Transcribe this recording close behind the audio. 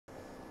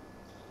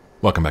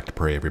Welcome back to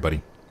Prey,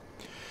 everybody.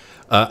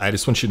 I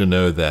just want you to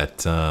know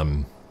that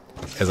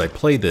as I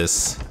play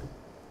this,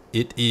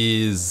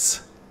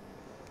 it's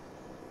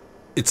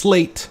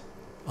late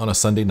on a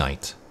Sunday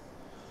night.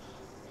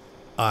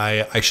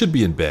 I should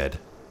be in bed,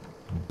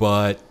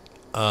 but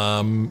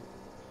I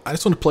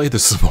just want to play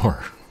this some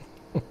more.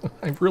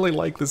 I really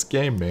like this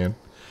game, man.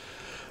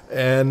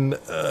 And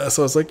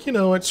so I was like, you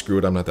know what, screw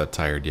it, I'm not that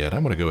tired yet.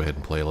 I'm going to go ahead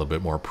and play a little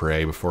bit more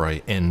Prey before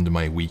I end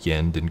my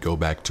weekend and go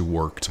back to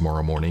work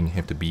tomorrow morning. I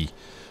have to be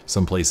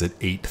someplace at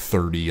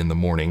 8:30 in the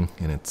morning,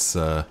 and it's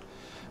about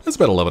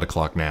 11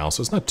 o'clock now,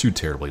 so it's not too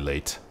terribly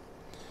late.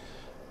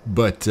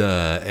 But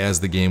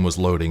as the game was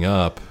loading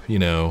up, you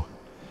know,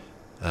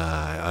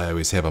 I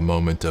always have a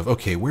moment of,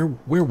 okay,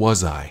 where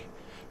was I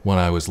when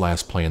I was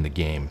last playing the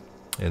game?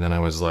 And then I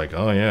was like,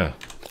 oh yeah,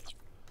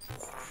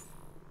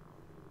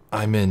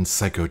 I'm in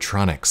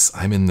Psychotronics.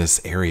 I'm in this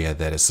area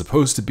that is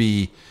supposed to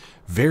be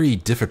very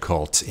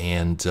difficult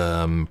and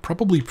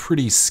probably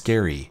pretty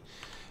scary.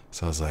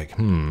 So I was like,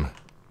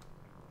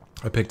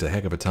 I picked a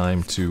heck of a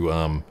time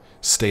to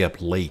stay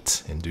up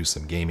late and do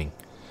some gaming.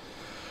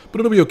 But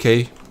it'll be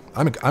okay.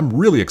 I'm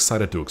really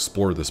excited to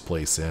explore this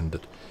place and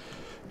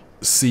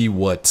see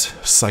what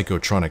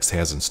Psychotronics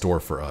has in store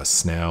for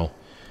us. Now,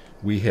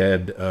 we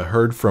had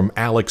heard from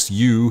Alex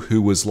Yu,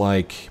 who was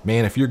like,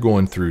 man, if you're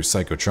going through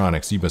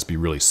Psychotronics, you must be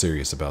really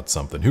serious about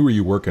something. Who are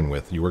you working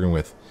with? You working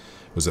with,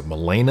 was it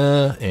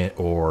Milena?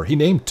 Or he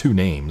named two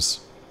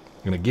names.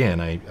 And again,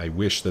 I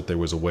wish that there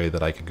was a way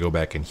that I could go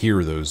back and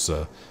hear those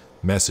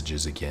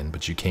messages again,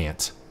 but you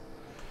can't.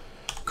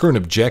 Current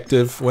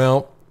objective,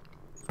 well,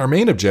 our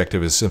main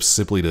objective is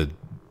simply to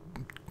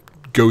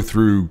go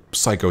through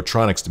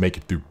Psychotronics to make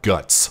it through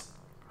Guts.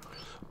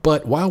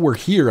 But while we're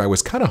here, I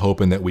was kind of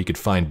hoping that we could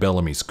find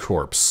Bellamy's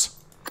corpse.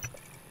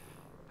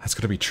 That's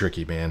going to be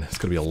tricky, man. It's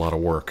going to be a lot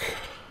of work.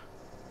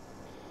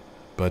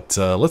 But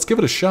let's give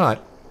it a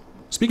shot.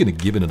 Speaking of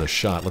giving it a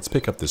shot, let's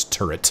pick up this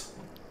turret.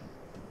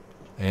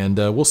 And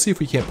we'll see if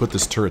we can't put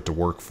this turret to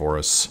work for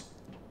us.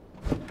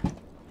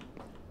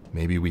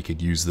 Maybe we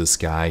could use this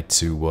guy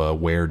to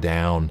wear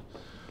down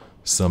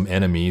some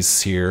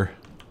enemies here.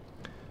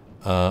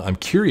 I'm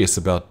curious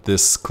about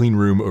this clean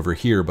room over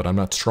here, but I'm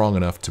not strong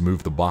enough to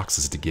move the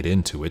boxes to get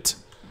into it.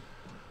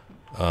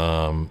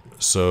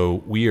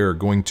 So we are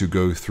going to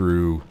go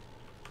through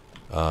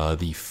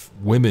the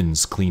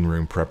women's clean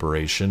room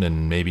preparation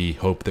and maybe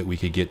hope that we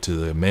could get to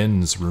the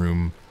men's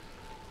room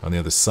on the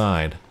other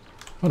side.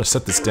 I'm going to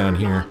set this down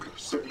here.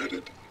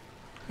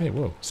 Hey,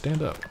 whoa,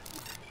 stand up.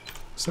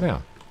 Sit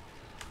down.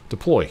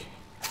 Deploy.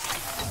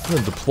 I'm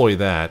going to deploy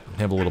that and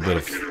have a little bit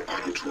of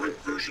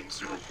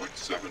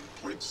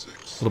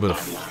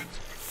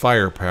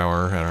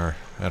firepower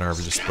at our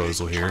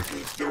disposal here.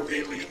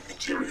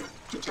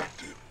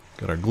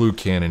 Got our glue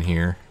cannon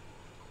here.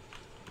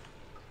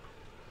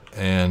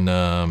 And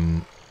I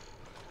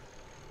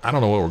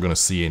don't know what we're going to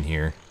see in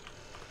here.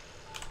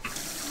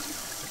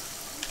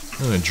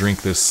 I'm going to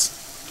drink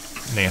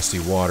this nasty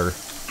water.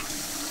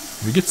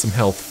 We get some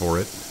health for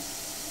it.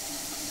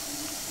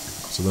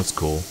 So that's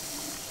cool.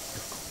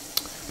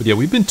 But yeah,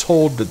 we've been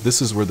told that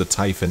this is where the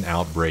Typhon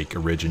outbreak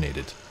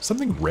originated.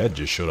 Something red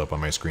just showed up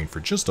on my screen for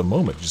just a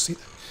moment. Did you see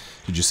that?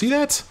 Did you see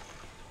that?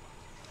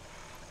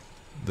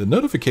 The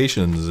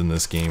notifications in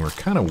this game are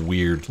kind of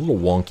weird, a little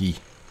wonky.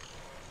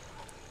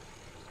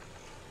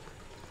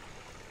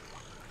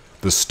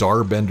 The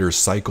Starbender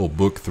Cycle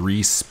Book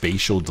 3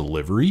 Spatial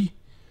Delivery?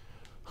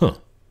 Huh.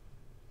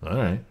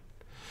 Alright.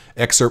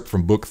 Excerpt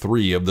from Book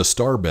 3 of the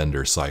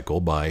Starbender Cycle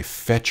by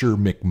Fetcher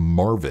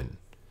McMarvin.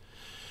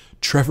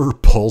 Trevor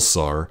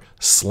Pulsar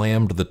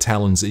slammed the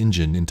Talon's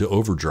engine into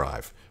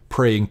overdrive,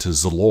 praying to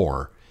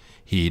Zalor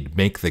he'd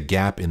make the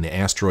gap in the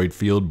asteroid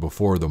field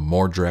before the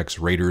Mordrax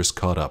raiders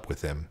caught up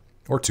with him,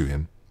 or to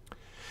him.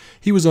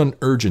 He was on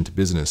urgent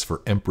business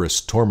for Empress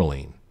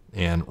Tourmaline,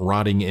 and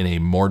rotting in a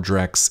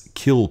Mordrax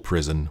kill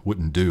prison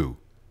wouldn't do.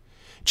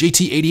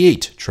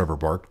 JT-88, Trevor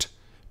barked.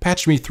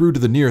 Patch me through to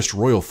the nearest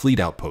Royal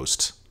Fleet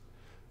outpost.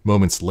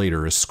 Moments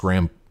later, a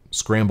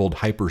scrambled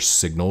hyper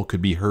signal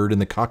could be heard in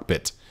the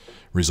cockpit,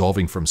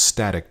 resolving from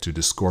static to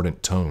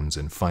discordant tones,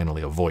 and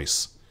finally a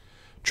voice.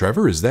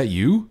 Trevor, is that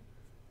you?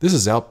 This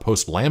is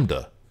Outpost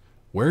Lambda.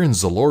 Where in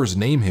Zalor's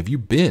name have you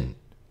been?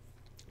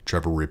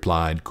 Trevor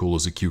replied, cool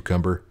as a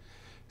cucumber.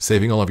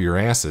 Saving all of your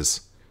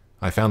asses.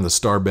 I found the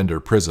Starbender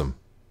Prism,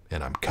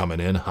 and I'm coming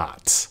in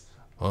hot.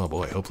 Oh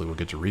boy, hopefully we'll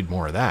get to read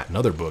more of that in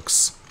other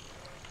books.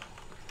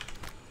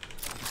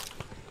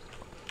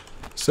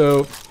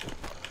 So,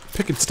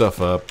 picking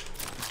stuff up,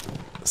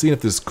 seeing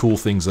if there's cool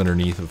things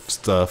underneath of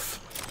stuff.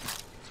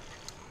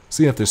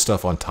 Seeing if there's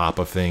stuff on top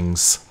of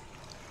things.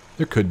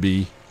 There could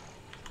be.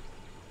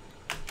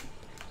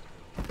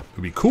 It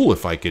would be cool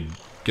if I could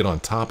get on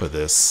top of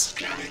this.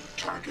 Scanning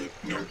target,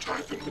 no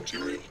Typhon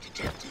material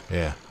detected.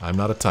 Yeah, I'm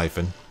not a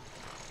Typhon,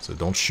 so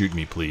don't shoot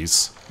me,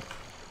 please.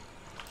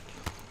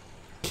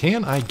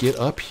 Can I get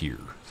up here?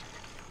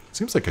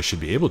 Seems like I should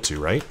be able to,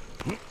 right?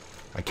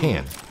 I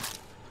can.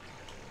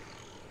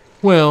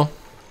 Well,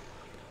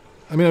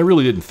 I mean, I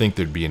really didn't think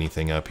there'd be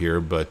anything up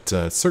here, but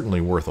it's certainly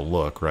worth a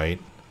look,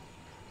 right?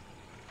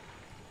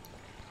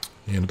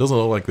 And it doesn't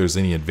look like there's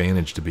any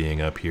advantage to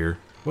being up here.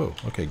 Whoa,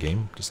 okay,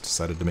 game. Just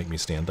decided to make me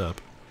stand up.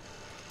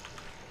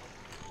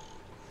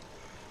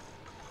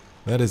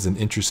 That is an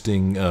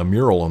interesting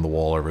mural on the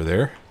wall over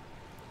there.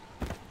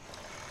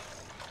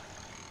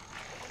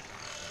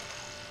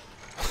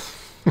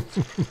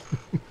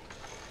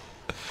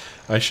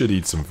 I should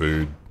eat some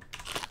food.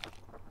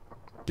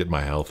 Get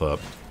my health up.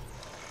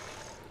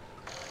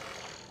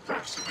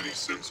 Proximity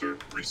sensor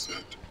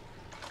reset.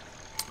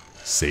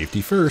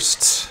 Safety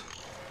first.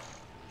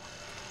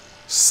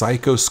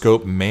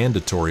 Psychoscope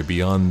mandatory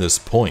beyond this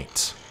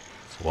point.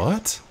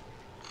 What?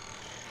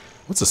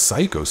 What's a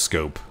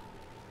psychoscope?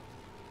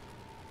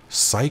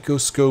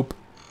 Psychoscope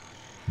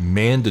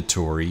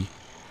mandatory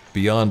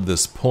beyond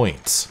this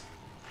point.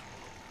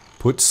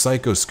 Put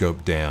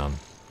psychoscope down.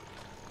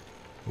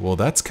 Well,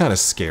 that's kind of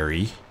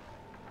scary.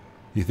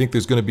 You think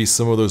there's going to be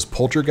some of those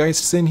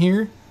poltergeists in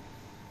here?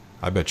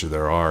 I bet you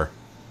there are.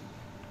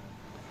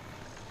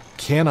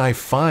 Can I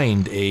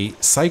find a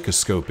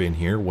psychoscope in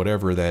here,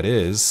 whatever that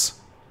is?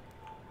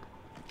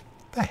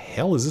 What the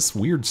hell is this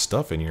weird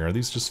stuff in here? Are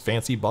these just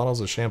fancy bottles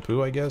of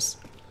shampoo, I guess?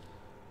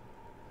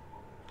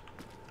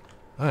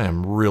 I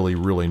am really,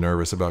 really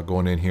nervous about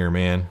going in here,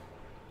 man.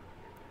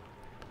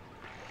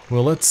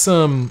 Well, let's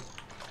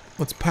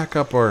pack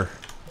up our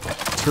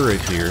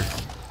turret here.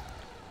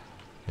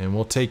 And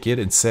we'll take it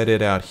and set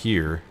it out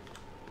here.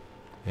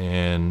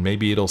 And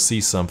maybe it'll see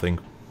something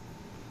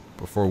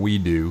before we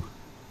do.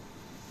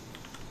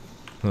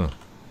 Huh.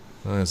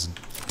 Well, there's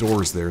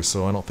doors there,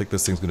 so I don't think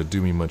this thing's going to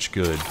do me much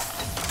good.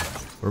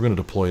 We're going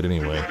to deploy it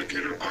anyway.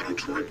 Eradicator auto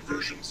turret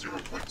version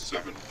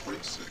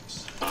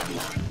 0.7.6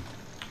 online.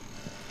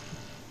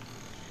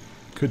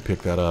 Could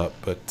pick that up,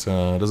 but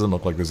it doesn't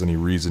look like there's any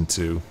reason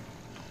to.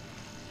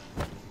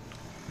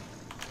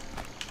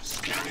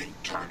 Scanning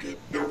target.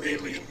 No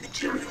alien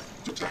material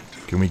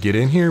detected. Can we get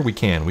in here? We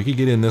can. We could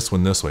get in this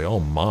one this way. Oh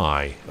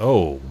my.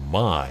 Oh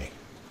my.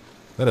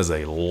 That is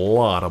a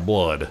lot of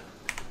blood.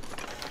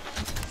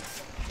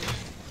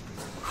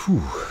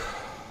 Whew.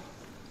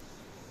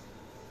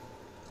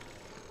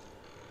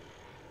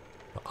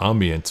 The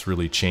ambience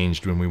really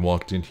changed when we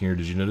walked in here.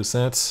 Did you notice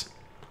that?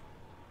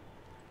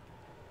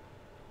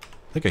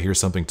 I think I hear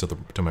something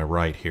to my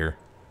right here.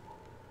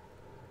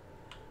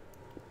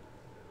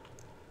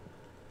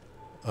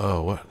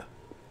 Oh, what?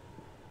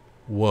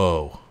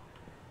 Whoa.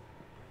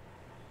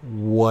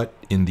 What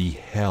in the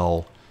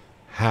hell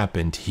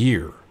happened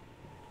here?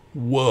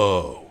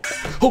 Whoa.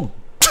 Oh!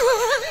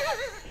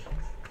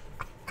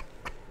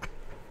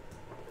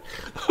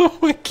 Oh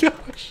my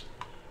gosh.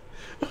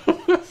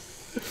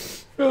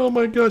 Oh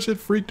my gosh, it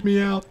freaked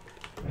me out.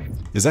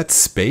 Is that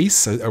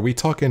space? Are we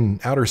talking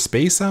outer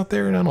space out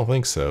there? I don't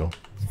think so.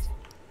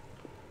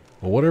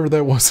 Well, whatever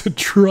that was that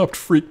dropped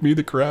freaked me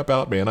the crap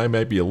out, man. I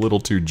might be a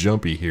little too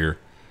jumpy here.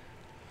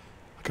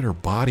 Look at her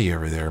body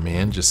over there,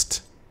 man.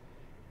 Just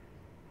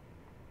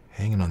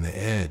hanging on the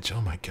edge.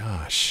 Oh my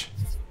gosh.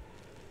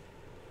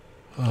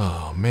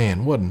 Oh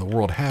man, what in the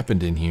world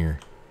happened in here?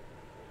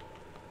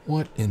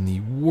 What in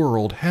the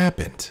world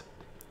happened?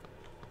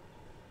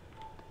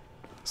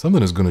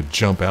 Something is going to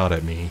jump out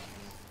at me.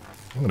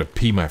 I'm going to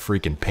pee my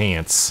freaking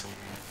pants.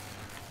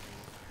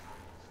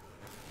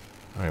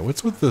 Alright,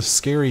 what's with the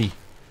scary...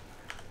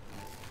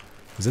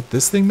 Is it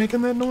this thing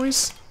making that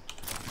noise?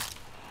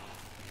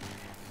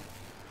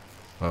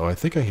 Oh, I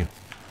think I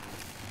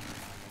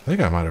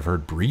might have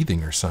heard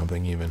breathing or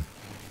something even.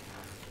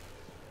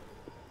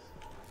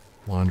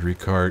 Laundry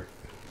cart.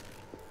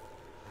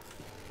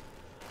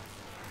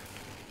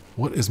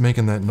 What is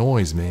making that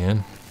noise,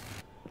 man?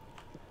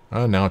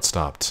 Oh, now it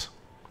stopped.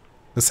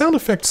 The sound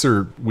effects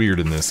are weird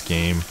in this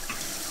game. I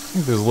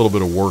think there's a little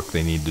bit of work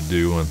they need to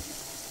do on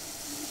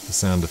the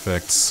sound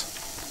effects.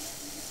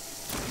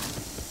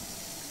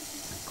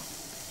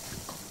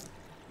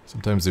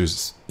 Sometimes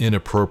there's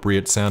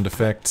inappropriate sound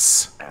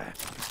effects.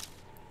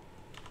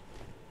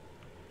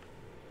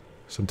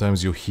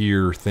 Sometimes you'll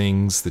hear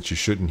things that you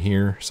shouldn't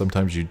hear.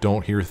 Sometimes you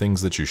don't hear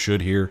things that you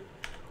should hear.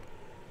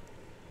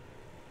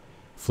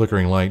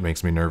 Flickering light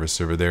makes me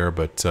nervous over there,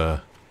 but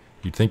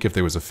you'd think if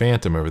there was a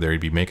phantom over there,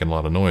 he'd be making a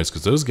lot of noise,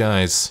 because those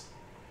guys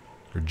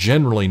are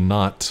generally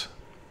not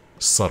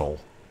subtle.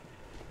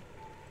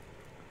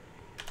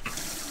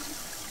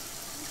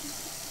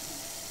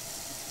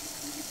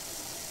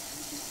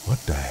 What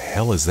the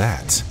hell is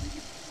that?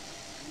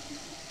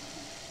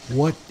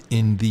 What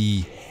in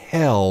the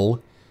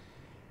hell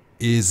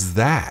is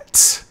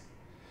that?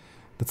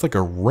 That's like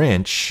a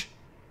wrench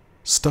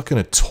stuck in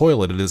a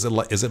toilet. Is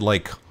it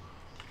like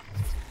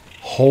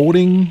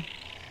holding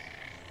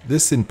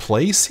this in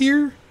place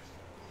here?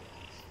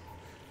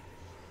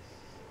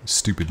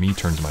 Stupid me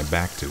turns my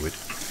back to it.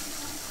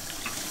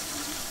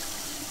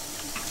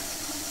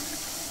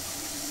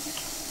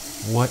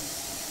 What?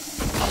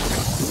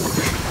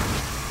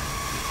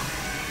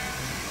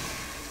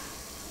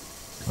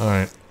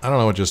 Alright, I don't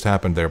know what just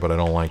happened there, but I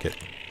don't like it.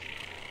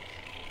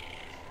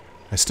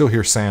 I still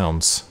hear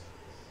sounds.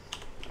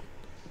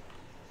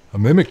 A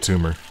mimic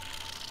tumor.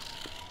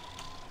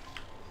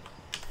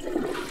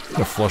 I'm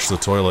gonna flush the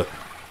toilet.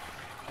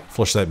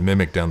 Flush that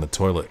mimic down the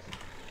toilet.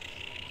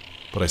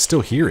 But I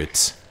still hear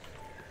it.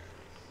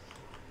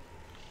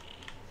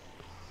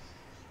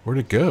 Where'd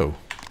it go?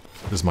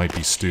 This might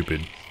be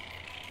stupid.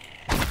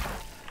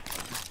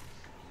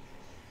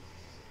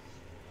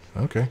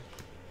 Okay.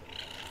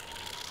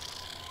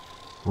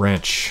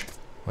 Wrench.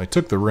 I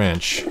took the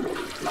wrench.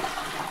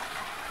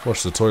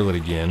 Flush the toilet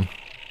again.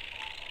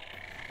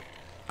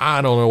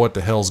 I don't know what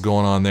the hell's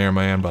going on there,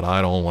 man, but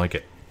I don't like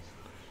it.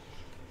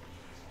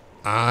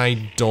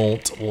 I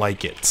don't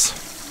like it.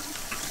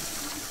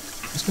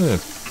 I'm just gonna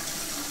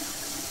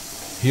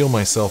heal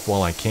myself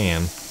while I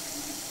can.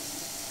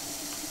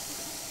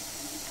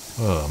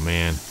 Oh,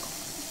 man.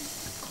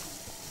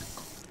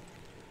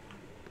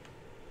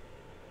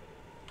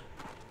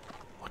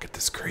 Look at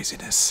this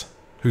craziness.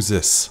 Who's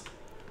this?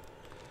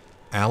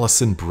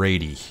 Allison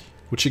Brady.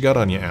 What you got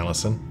on you,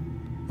 Allison?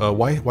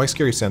 Why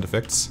scary sound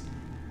effects?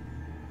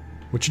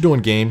 What you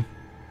doing, game?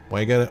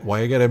 Why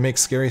you gotta make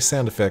scary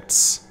sound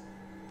effects?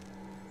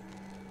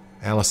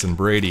 Allison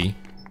Brady.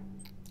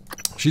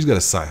 She's got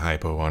a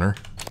Psy-Hypo on her.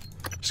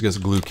 She's got a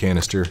glue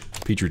canister,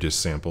 Petri dish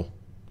sample.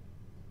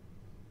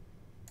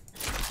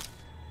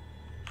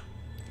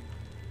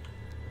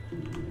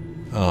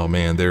 Oh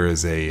man, there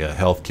is a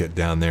health kit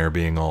down there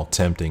being all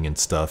tempting and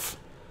stuff.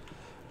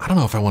 I don't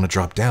know if I want to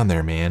drop down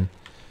there, man.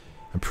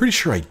 I'm pretty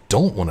sure I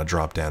don't want to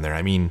drop down there.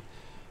 I mean,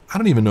 I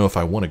don't even know if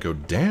I want to go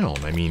down.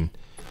 I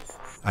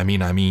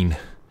mean,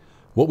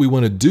 what we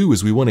want to do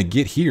is we want to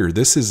get here.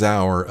 This is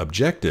our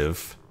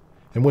objective.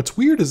 And what's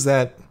weird is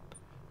that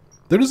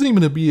there doesn't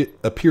even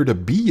appear to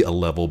be a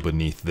level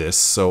beneath this,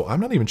 so I'm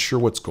not even sure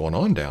what's going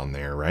on down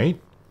there, right?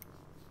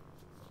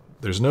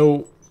 There's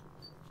no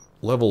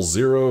level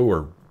 0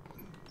 or...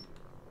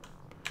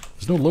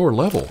 There's no lower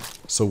level.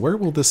 So where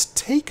will this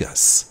take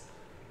us?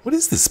 What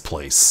is this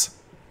place?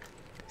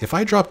 If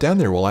I drop down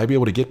there, will I be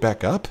able to get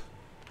back up?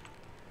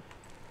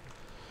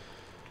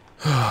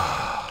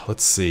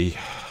 Let's see.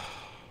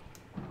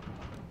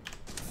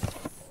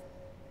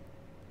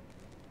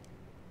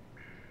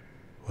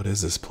 What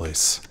is this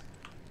place?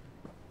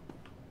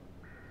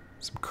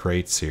 Some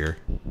crates here.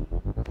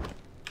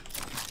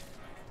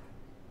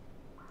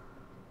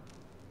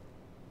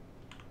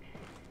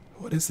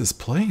 What is this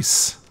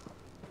place?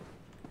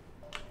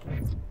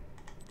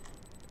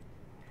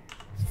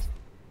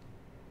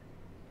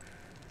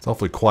 It's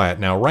awfully quiet.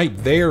 Now, right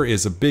there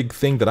is a big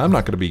thing that I'm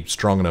not going to be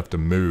strong enough to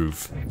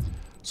move.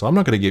 So I'm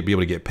not going to be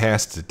able to get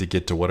past it to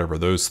get to whatever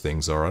those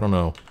things are. I don't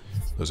know.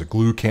 Those are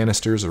glue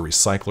canisters or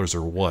recyclers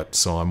or what.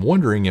 So I'm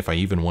wondering if I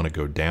even want to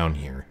go down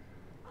here.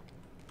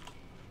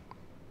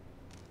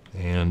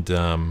 And,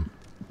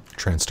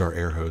 Transtar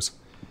air hose.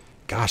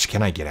 Gosh,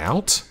 can I get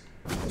out?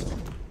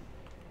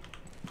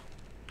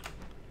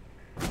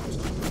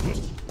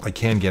 I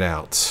can get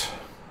out.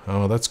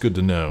 Oh, that's good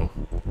to know.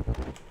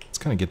 Let's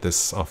kind of get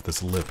this off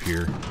this lip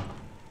here.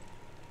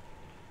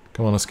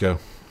 Come on, let's go.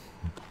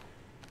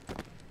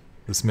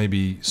 This may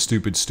be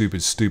stupid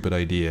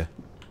idea.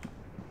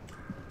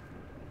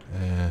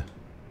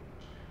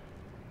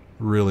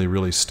 Really,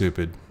 really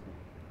stupid.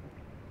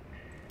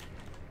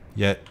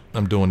 Yet,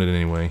 I'm doing it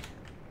anyway.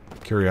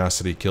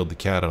 Curiosity killed the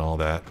cat and all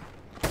that.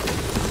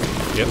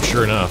 Yep,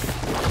 sure enough.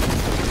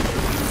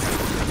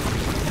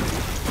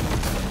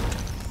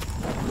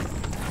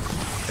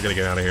 I gotta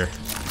get out of here.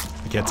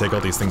 I can't take all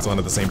these things on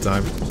at the same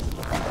time.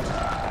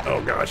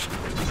 Oh gosh.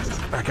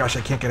 Oh gosh,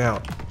 I can't get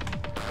out.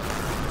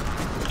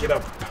 Get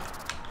up.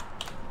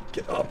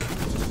 Get up.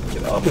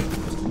 Get up.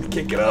 I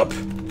can't get up.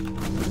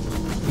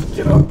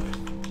 Get up.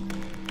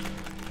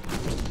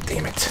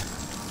 Damn it.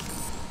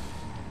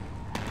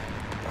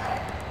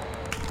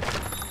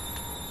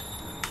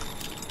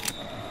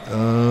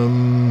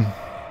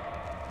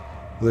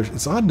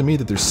 It's odd to me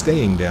that they're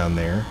staying down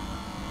there.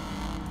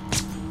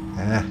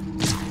 Ah.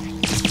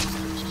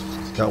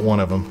 Got one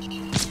of them.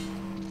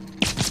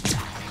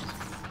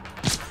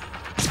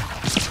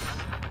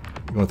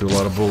 Going through a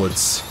lot of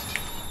bullets.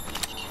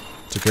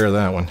 Took care of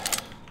that one.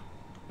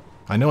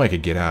 I know I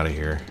could get out of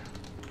here.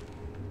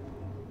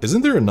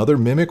 Isn't there another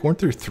mimic? Weren't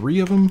there 3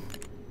 of them?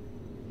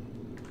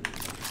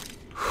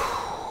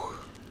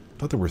 I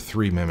thought there were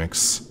 3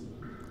 mimics.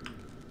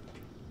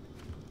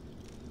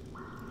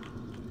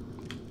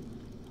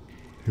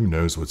 Who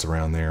knows what's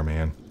around there,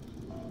 man?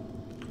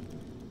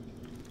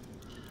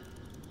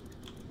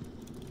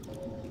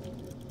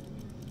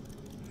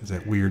 There's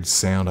that weird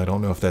sound. I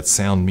don't know if that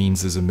sound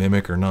means there's a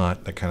mimic or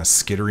not. That kind of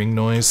skittering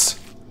noise.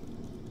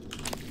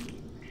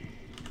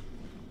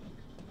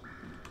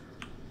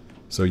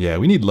 So yeah,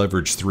 we need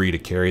leverage 3 to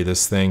carry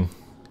this thing.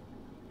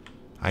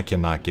 I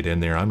cannot get in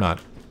there. I'm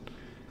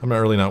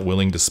really not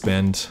willing to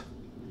spend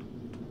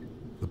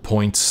the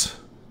points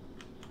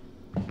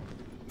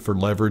for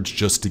leverage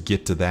just to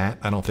get to that.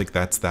 I don't think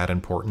that's that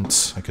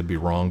important. I could be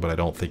wrong, but I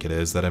don't think it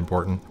is that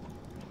important.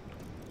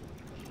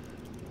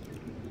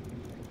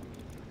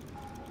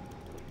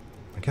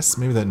 I guess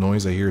maybe that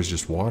noise I hear is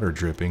just water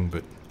dripping,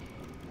 but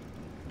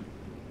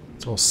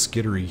it's all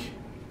skittery.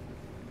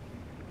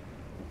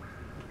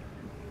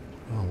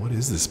 What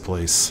is this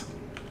place?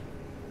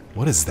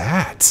 What is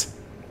that?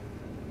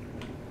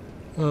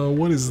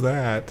 What is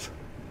that?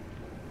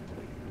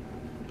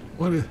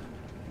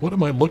 What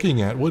am I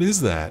looking at? What is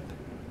that?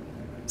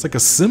 It's like a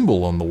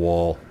symbol on the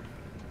wall.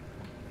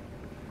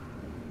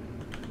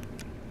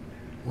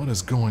 What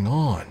is going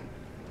on?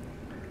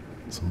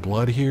 Some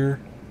blood here.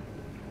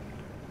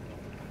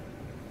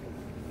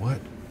 What?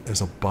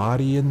 There's a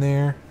body in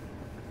there?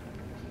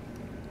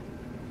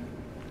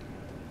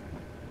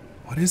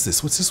 What is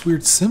this? What's this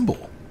weird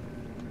symbol?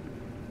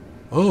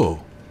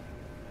 Oh.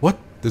 What?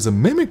 There's a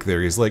mimic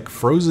there. He's like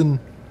frozen.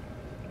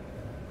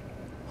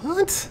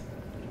 What?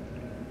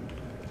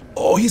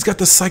 Oh, he's got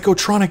the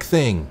Psychotronic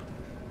thing.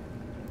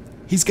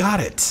 He's got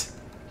it.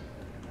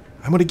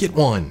 I'm gonna get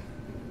one.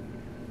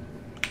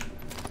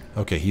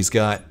 Okay, he's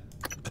got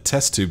a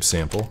test tube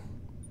sample.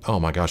 Oh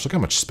my gosh, look how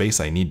much space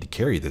I need to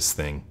carry this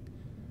thing.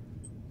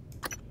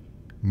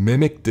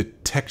 Mimic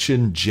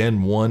Detection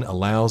Gen 1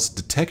 allows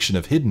detection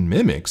of hidden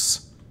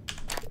mimics.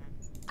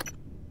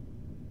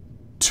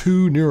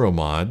 2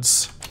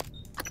 Neuromods.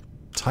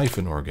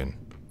 Typhon organ.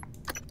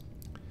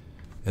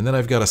 And then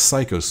I've got a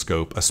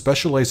Psychoscope, a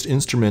specialized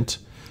instrument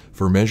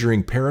for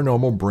measuring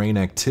paranormal brain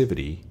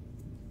activity.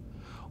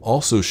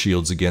 Also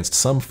shields against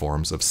some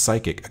forms of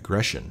psychic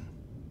aggression.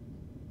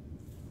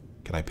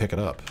 Can I pick it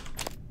up?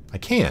 I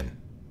can.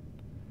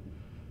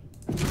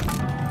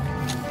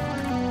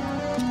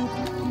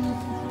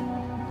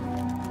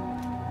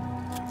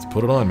 Let's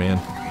put it on, man.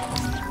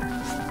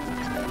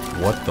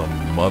 What the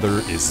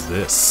mother is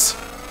this?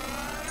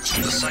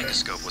 The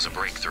Psychoscope was a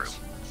breakthrough.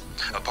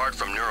 Apart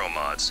from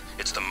Neuromods,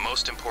 it's the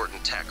most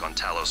important tech on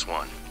Talos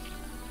I.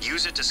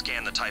 Use it to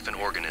scan the Typhon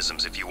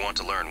organisms if you want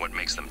to learn what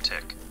makes them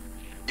tick.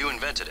 You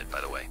invented it,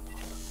 by the way.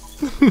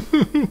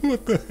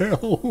 What the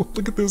hell?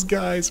 Look at those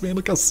guys, man.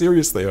 Look how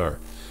serious they are.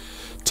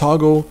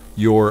 Toggle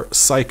your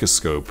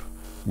Psychoscope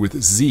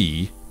with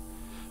Z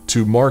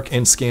to mark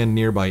and scan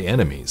nearby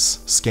enemies.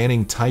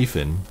 Scanning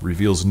Typhon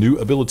reveals new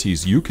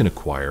abilities you can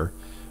acquire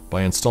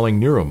by installing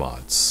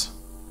Neuromods.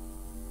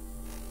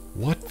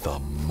 What the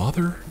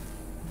mother?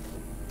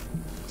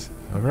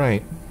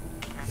 Alright.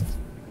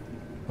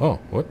 Oh,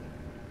 what?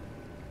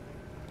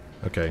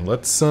 Okay,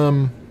 let's,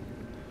 I'm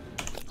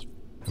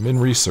in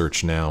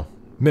research now.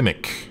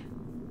 Mimic.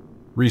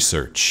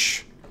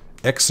 Research.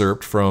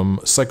 Excerpt from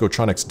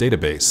Psychotronics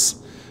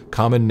database.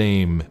 Common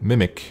name,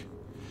 Mimic.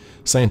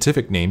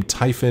 Scientific name,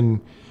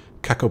 Typhon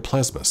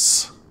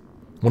cacoplasmus.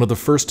 One of the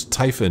first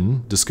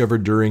Typhon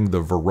discovered during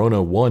the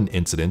Verona 1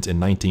 incident in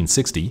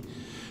 1960,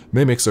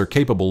 mimics are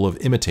capable of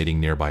imitating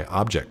nearby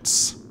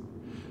objects.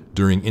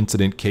 During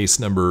incident case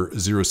number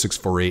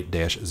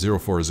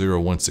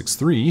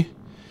 0648-040163,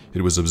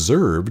 it was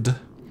observed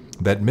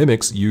that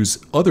mimics use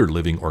other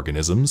living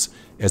organisms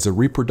as a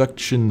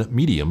reproduction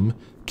medium,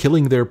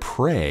 killing their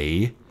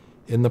prey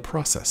in the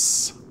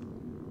process.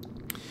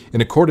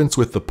 In accordance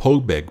with the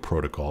Pobeg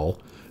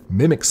protocol,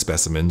 mimic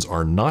specimens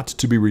are not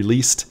to be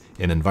released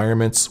in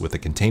environments with a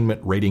containment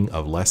rating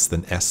of less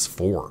than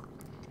S4.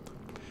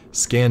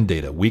 Scan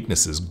data,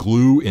 weaknesses,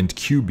 glue and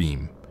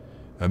Q-beam.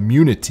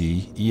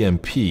 Immunity,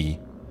 EMP,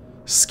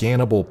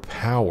 scannable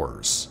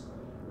powers,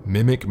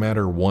 mimic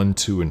matter 1,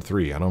 2, and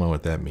 3. I don't know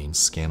what that means,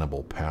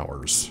 scannable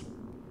powers.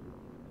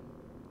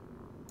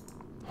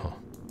 Huh.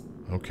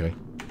 Okay.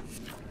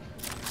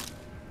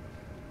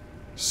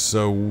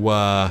 So,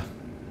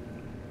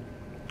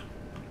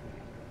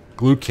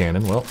 glue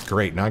cannon. Well,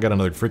 great. Now I got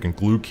another freaking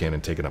glue cannon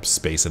taking up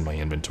space in my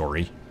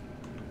inventory.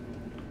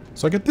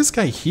 So I got this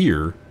guy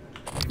here.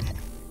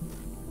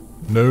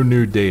 No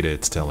new data,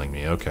 it's telling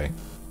me. Okay.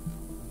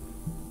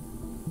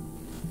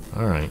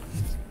 Alright.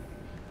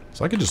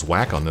 So I could just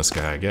whack on this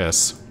guy, I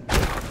guess.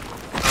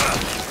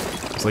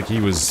 It's like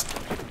he was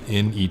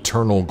in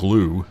eternal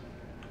glue.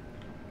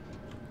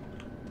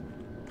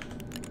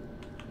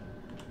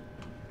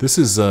 This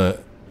is,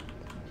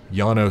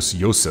 Janos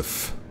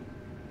Yosef.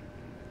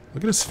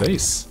 Look at his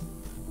face.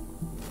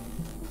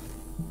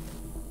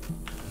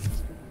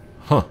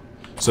 Huh.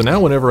 So now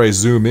whenever I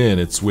zoom in,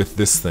 it's with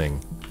this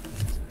thing.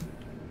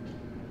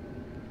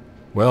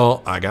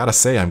 Well, I gotta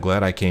say, I'm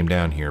glad I came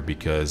down here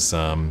because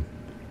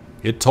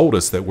it told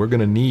us that we're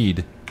gonna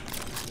need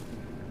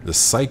the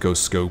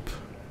Psychoscope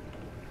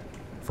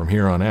from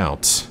here on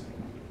out.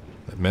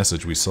 That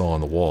message we saw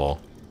on the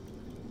wall.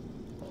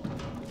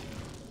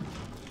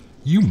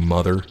 You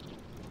mother.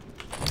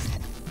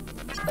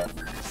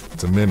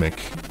 It's a mimic.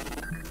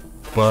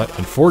 But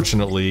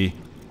unfortunately,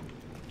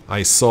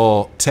 I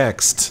saw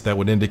text that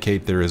would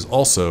indicate there is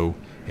also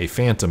a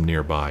phantom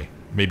nearby.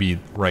 Maybe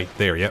right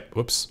there. Yep,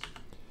 whoops.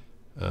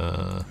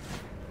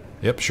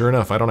 Yep, sure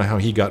enough. I don't know how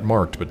he got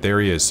marked, but there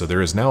he is. So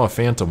there is now a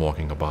phantom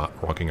walking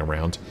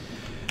around.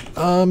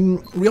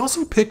 We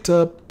also picked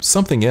up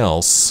something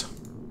else.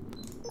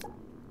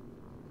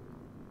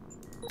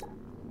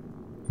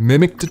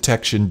 Mimic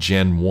Detection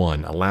Gen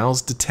 1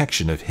 allows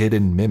detection of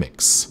hidden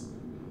mimics.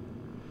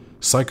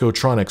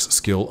 Psychotronics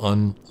skill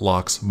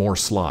unlocks more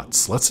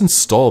slots. Let's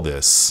install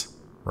this,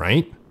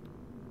 right?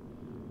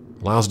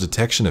 Allows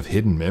detection of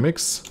hidden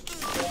mimics?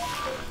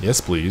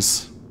 Yes,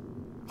 please.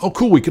 Oh,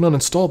 cool, we can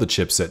uninstall the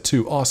chipset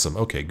too. Awesome.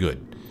 Okay,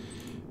 good.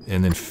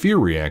 And then Fear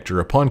Reactor.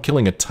 Upon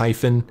killing a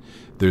Typhon,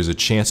 there's a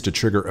chance to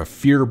trigger a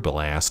Fear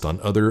Blast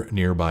on other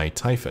nearby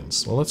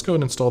Typhons. Well, let's go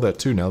and install that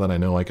too, now that I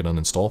know I can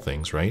uninstall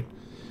things, right?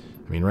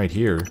 I mean, right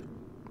here,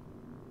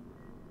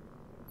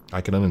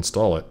 I can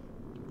uninstall it.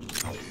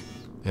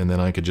 And then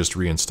I could just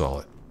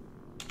reinstall it.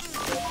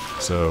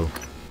 So,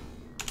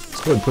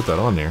 let's go ahead and put that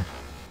on there.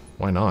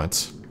 Why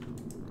not?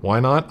 Why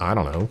not? I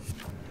don't know.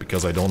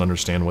 Because I don't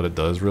understand what it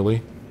does,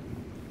 really.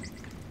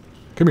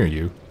 Come here,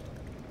 you.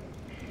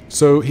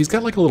 So, he's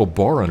got like a little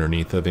bar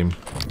underneath of him.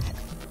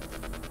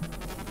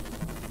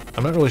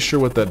 I'm not really sure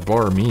what that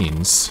bar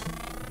means.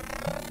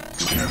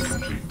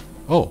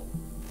 Oh.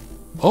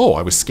 Oh,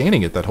 I was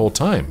scanning it that whole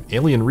time.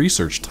 Alien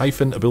Research,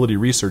 Typhon Ability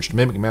Research,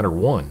 Mimic Matter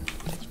 1.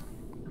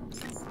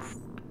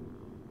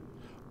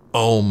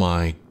 Oh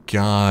my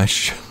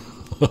gosh.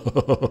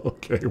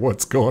 Okay,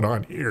 what's going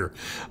on here?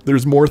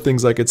 There's more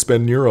things I could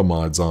spend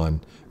Neuromods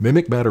on.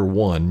 Mimic Matter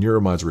 1,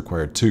 Neuromods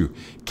required 2.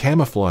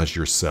 Camouflage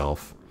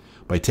yourself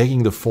by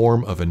taking the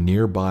form of a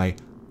nearby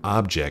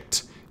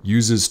object.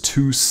 Uses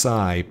 2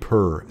 psi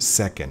per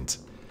second.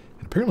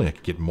 And apparently I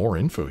could get more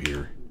info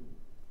here.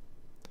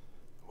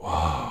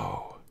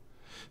 Whoa.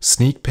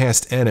 Sneak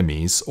past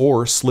enemies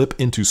or slip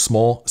into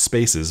small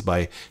spaces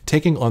by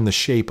taking on the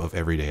shape of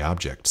everyday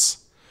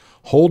objects.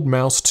 Hold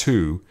mouse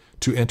 2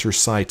 to enter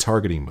psi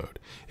targeting mode,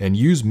 and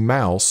use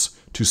mouse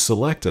to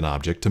select an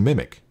object to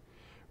mimic.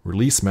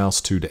 Release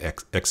mouse 2 to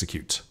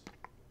execute.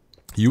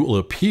 You will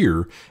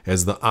appear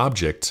as the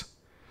object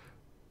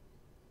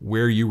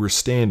where you were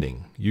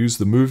standing. Use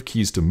the move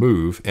keys to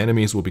move.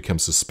 Enemies will become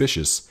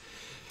suspicious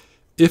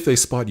if they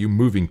spot you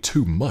moving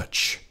too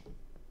much.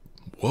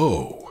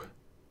 Whoa.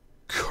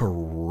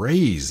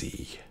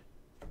 Crazy.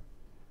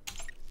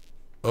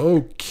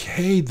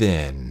 Okay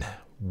then.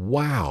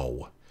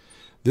 Wow.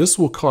 This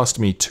will cost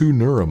me 2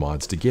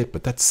 Neuromods to get,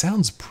 but that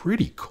sounds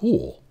pretty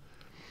cool.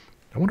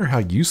 I wonder how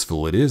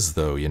useful it is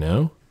though, you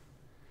know?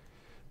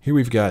 Here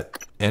we've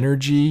got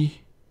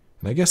energy,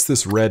 and I guess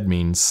this red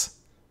means,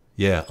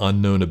 yeah,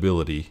 unknown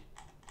ability.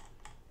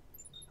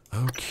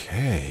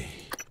 Okay.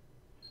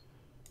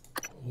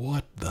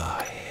 What the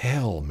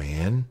hell,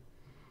 man?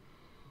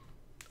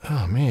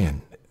 Oh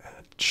man,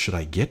 should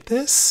I get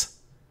this?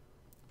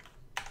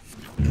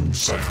 New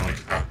psionic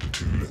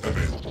aptitude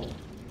available.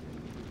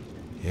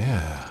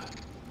 Yeah.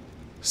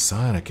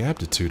 Psionic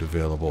aptitude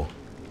available.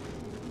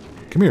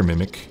 Come here,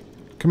 Mimic.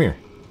 Come here.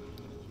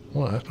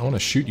 I want to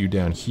shoot you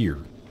down here.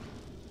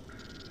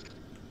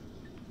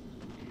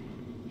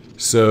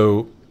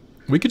 So,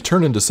 we could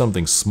turn into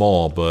something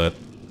small, but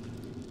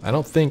I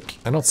don't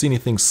see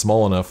anything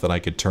small enough that I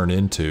could turn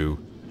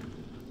into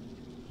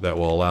that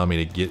will allow me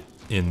to get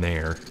in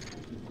there.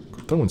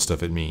 Quit throwing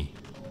stuff at me.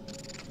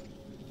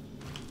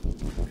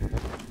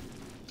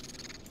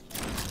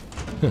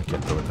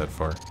 Can't throw it that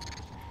far.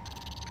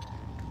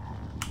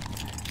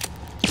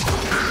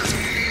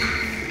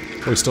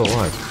 Oh, he's still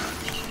alive.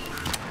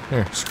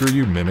 Here, screw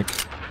you, Mimic.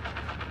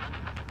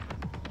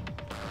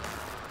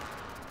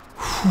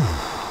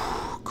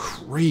 Whew.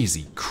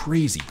 Crazy,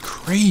 crazy,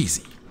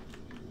 crazy.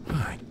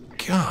 My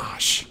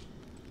gosh.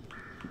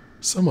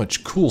 So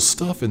much cool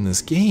stuff in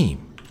this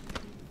game.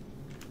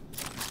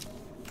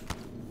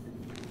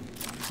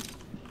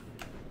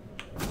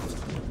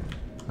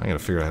 I gotta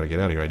figure out how to get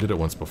out of here. I did it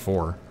once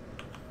before.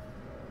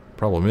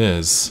 Problem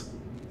is,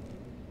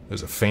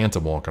 there's a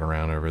phantom walking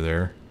around over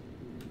there.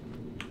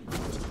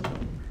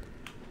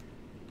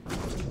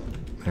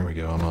 There we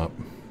go, I'm up.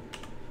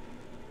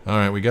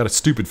 Alright, we got a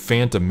stupid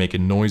phantom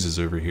making noises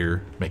over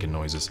here. Making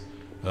noises.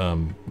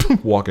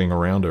 Walking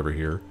around over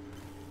here.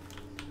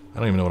 I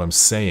don't even know what I'm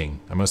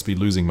saying. I must be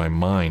losing my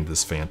mind,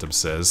 this phantom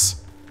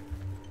says.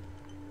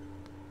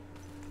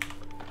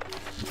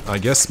 I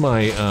guess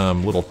my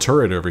little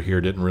turret over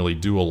here didn't really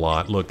do a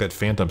lot. Look, that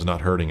phantom's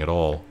not hurting at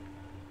all.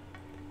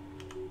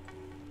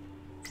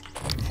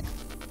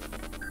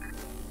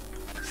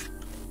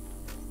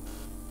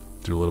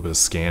 Do a little bit of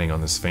scanning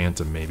on this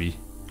phantom, maybe.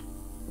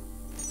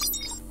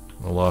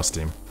 I lost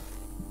him.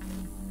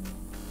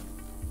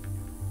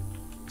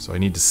 So I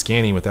need to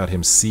scan him without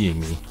him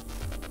seeing me.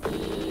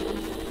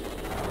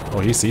 Oh,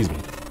 he sees me.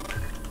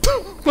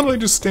 Why don't I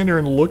just stand there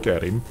and look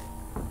at him?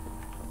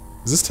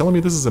 Is this telling me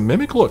this is a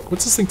mimic? Look,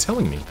 what's this thing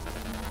telling me?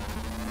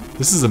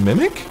 This is a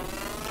mimic?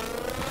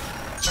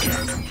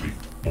 Scan complete.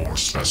 More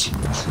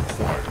specimens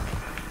required.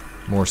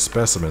 More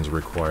specimens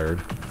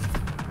required.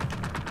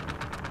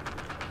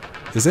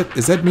 Does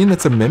that mean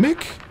that's a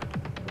mimic?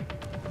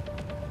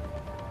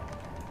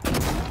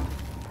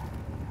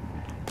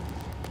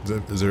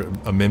 Is there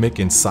a mimic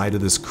inside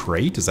of this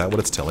crate? Is that what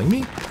it's telling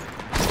me?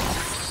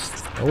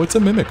 Oh, it's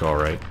a mimic,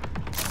 alright.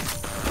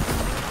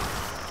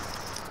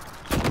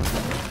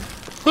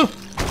 Huh.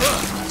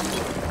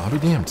 I'll be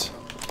damned.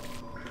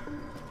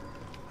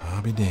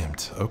 I'll be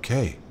damned.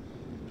 Okay.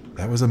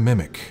 That was a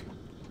mimic.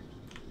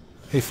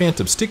 Hey,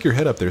 Phantom, stick your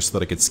head up there so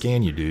that I could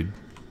scan you, dude.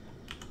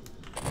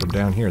 From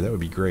down here, that would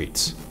be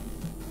great.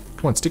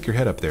 Come on, stick your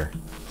head up there.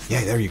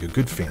 Yeah, there you go.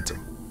 Good, Phantom.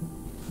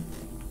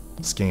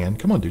 Scan.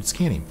 Come on, dude.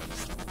 Scan him.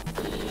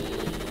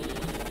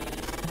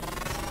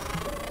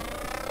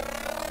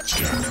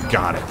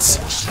 Got it.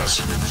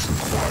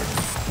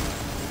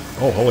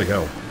 Oh, holy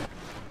hell.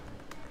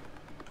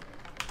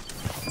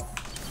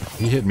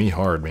 He hit me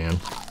hard, man.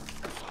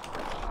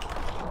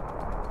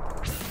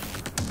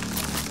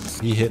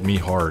 He hit me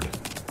hard.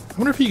 I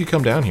wonder if he could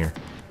come down here.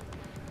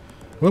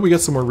 Well, we got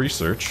some more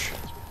research.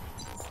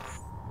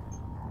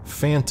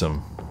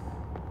 Phantom.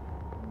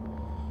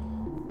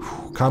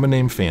 Common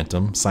name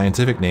Phantom.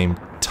 Scientific name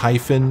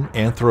Typhon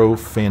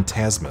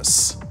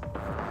anthrophantasmus.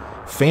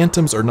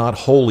 Phantoms are not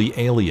wholly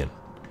alien.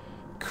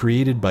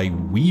 Created by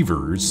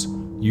weavers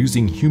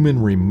using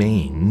human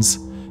remains,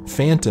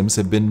 phantoms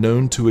have been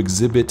known to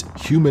exhibit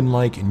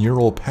human-like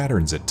neural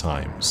patterns at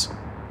times.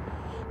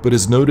 But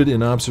as noted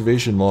in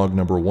observation log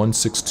number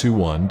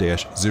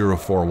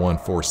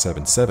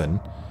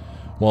 1621-041477,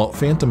 while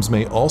phantoms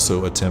may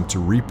also attempt to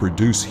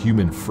reproduce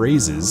human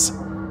phrases,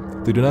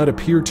 they do not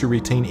appear to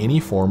retain any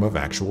form of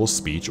actual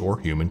speech or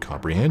human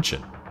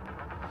comprehension.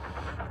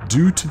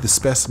 Due to the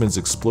specimen's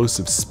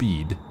explosive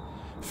speed,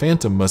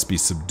 phantom must be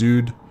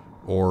subdued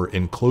or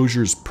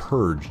enclosures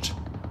purged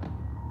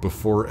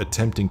before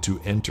attempting to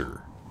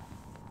enter.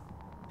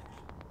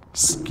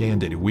 Scan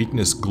data.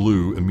 Weakness,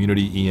 glue,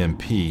 immunity,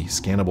 EMP,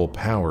 scannable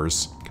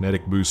powers,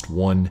 kinetic boost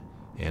 1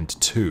 and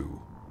 2.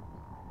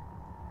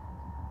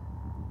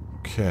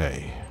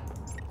 Okay.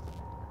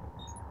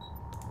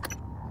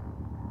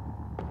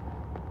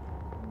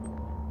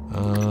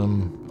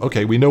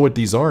 Okay, we know what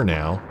these are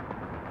now.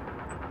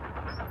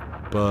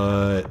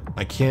 But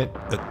I can't...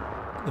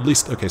 at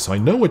least... Okay, so I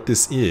know what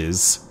this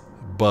is,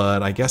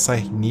 but I guess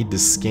I need to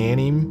scan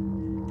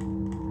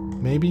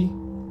him? Maybe?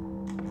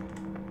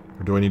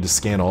 Or do I need to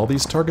scan all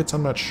these targets?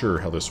 I'm not sure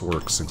how this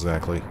works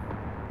exactly.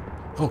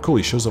 Oh, cool,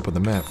 he shows up on the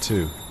map,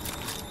 too.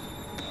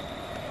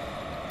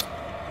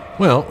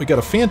 Well, we got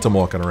a phantom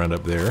walking around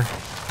up there.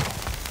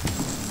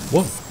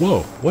 Whoa,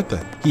 whoa, what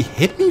the? He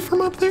hit me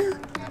from up there?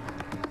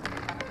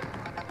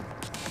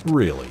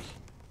 Really?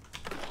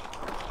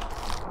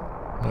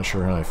 Not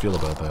sure how I feel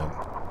about that.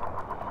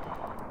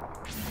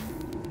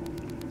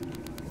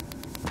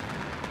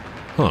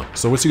 Huh,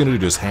 so what's he gonna do,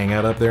 just hang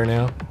out up there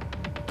now?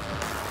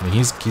 I mean,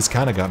 he's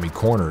kind of got me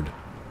cornered.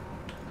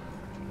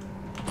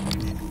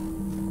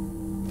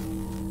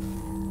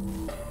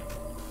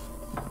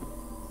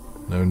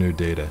 No new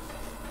data.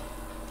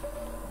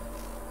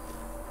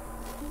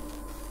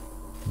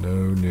 No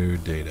new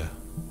data.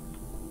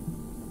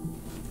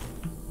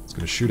 It's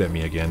gonna shoot at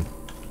me again.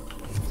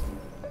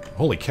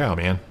 Holy cow,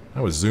 man.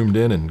 I was zoomed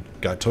in and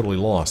got totally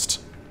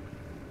lost.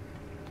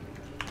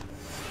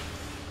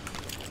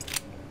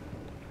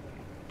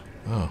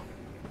 Oh.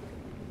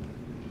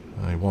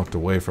 I walked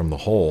away from the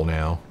hole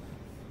now.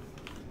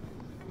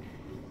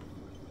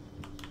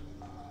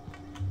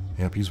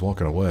 Yep, he's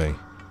walking away.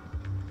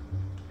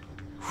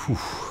 Whew.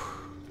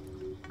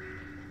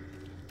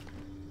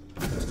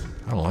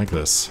 I don't like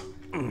this.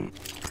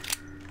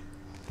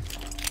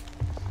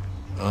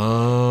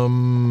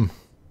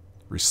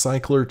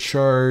 Recycler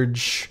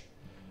charge,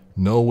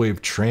 null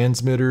wave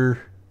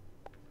transmitter,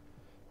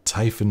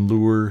 Typhon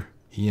lure,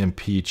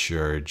 EMP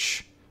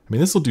charge. I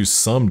mean, this will do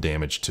some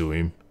damage to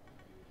him.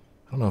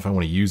 I don't know if I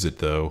want to use it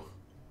though.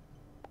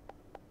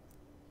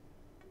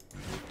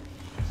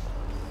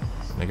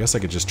 I guess I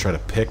could just try to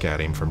pick at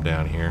him from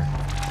down here.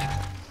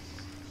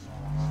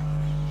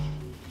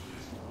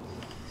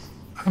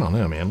 I don't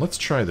know, man. Let's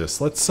try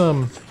this. Let's,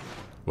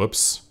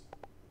 whoops.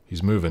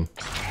 He's moving.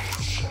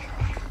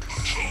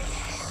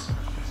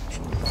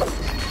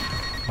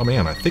 Oh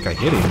man, I think I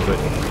hit him, but...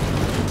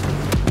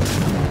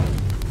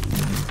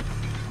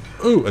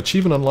 Ooh,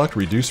 achievement unlocked,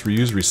 reduce,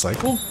 reuse,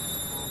 recycle?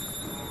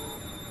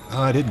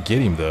 Oh, I didn't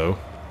get him, though.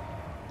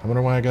 I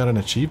wonder why I got an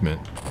achievement.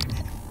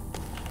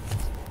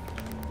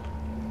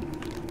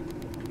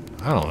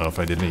 I don't know if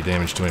I did any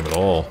damage to him at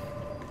all.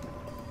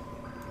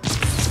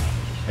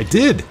 I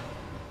did!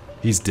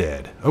 He's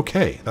dead.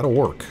 Okay, that'll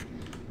work.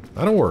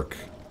 That'll work.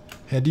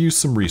 Had to use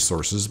some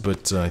resources,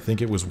 but I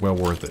think it was well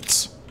worth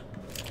it.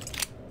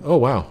 Oh,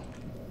 wow.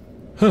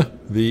 Huh.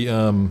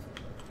 The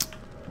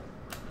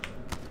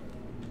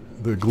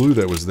glue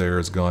that was there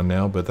is gone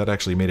now, but that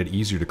actually made it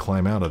easier to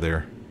climb out of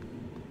there.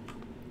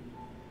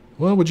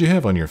 Well, what'd you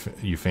have on you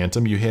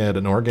Phantom? You had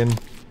an organ,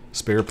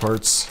 spare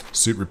parts,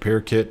 suit repair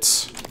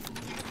kits,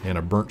 and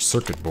a burnt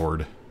circuit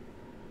board.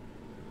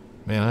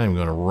 Man, I am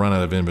going to run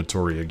out of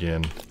inventory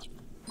again.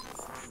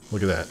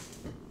 Look at that.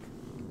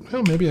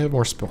 Well, maybe I have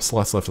more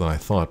slots left than I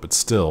thought, but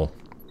still.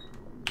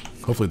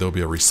 Hopefully there'll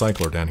be a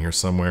recycler down here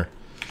somewhere.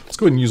 Let's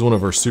go ahead and use one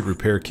of our suit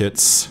repair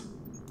kits.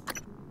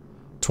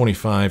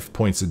 25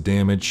 points of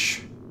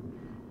damage.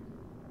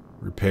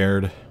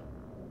 Repaired.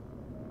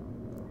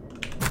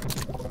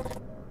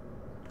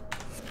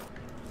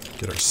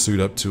 Get our suit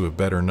up to a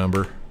better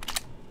number.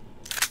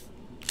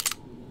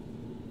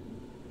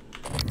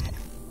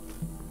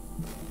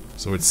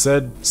 So it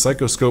said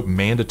Psychoscope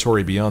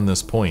mandatory beyond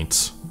this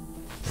point.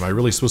 Am I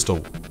really supposed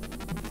to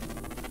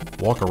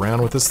walk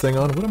around with this thing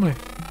on? What am I?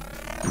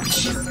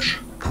 Research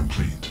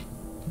complete.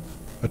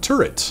 A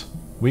turret.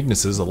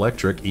 Weaknesses,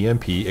 electric,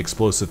 EMP,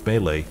 explosive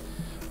melee.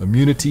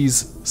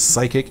 Immunities,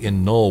 psychic,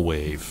 and null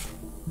wave.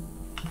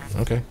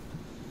 Okay.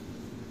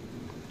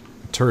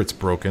 Turret's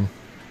broken.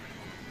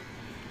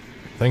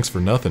 Thanks for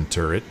nothing,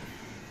 turret.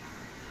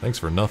 Thanks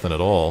for nothing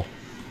at all.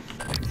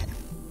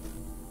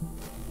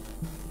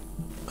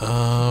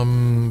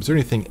 Is there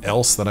anything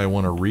else that I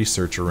want to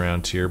research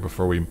around here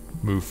before we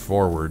move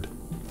forward?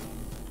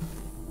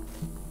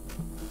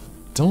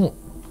 Don't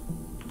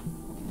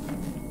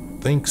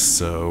think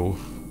so.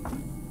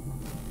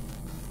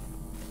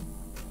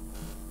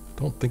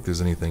 Don't think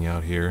there's anything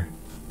out here.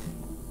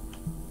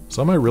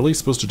 So am I really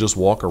supposed to just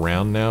walk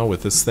around now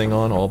with this thing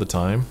on all the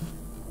time?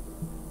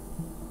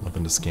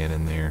 Nothing to scan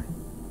in there.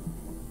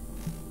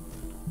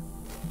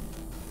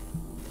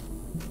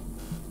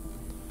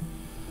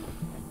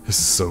 This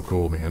is so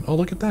cool, man. Oh,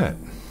 look at that.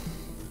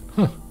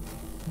 Huh.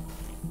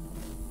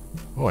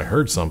 Oh, I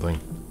heard something.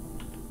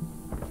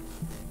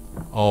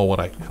 Oh, what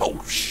I... Oh,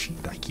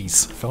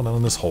 shnikes. I fell down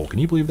in this hole. Can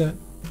you believe that?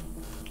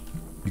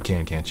 You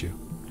can, can't you?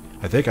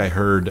 I think I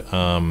heard,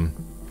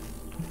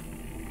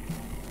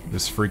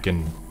 this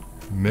freaking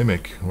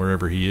mimic,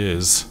 wherever he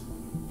is.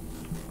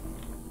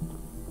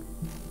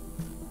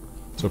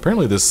 So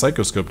apparently this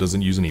Psychoscope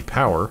doesn't use any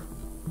power.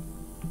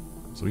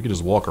 So we could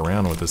just walk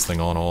around with this thing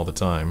on all the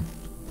time.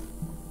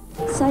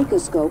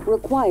 Psychoscope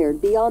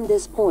required beyond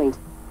this point.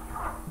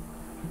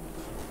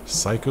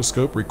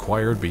 Psychoscope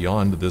required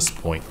beyond this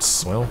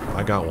point. Well,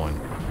 I got one.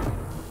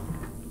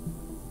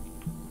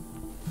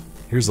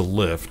 Here's a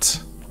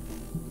lift.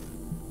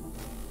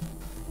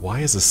 Why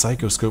is a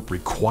Psychoscope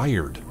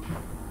required?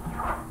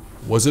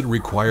 Was it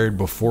required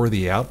before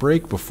the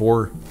outbreak?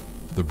 Before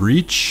the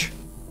breach?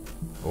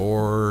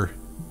 Or...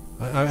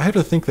 I have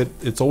to think that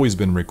it's always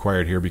been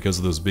required here because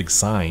of those big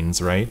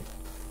signs, right?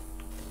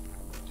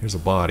 Here's a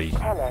body.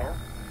 Hello.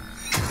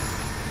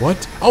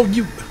 What? Oh,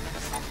 you...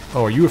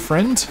 Oh, are you a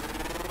friend?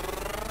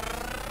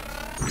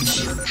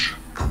 Research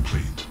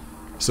complete.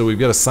 So we've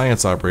got a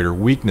science operator.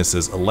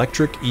 Weaknesses,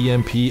 electric,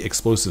 EMP,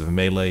 explosive,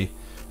 melee,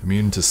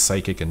 immune to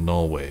psychic and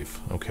null wave.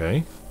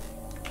 Okay.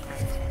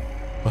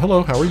 Well,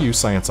 hello, how are you,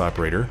 science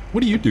operator?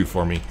 What do you do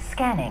for me?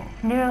 Scanning.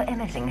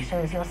 Neuroimaging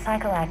shows your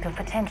psychoactive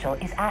potential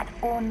is at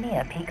or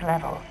near peak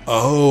level.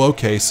 Oh,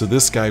 okay, so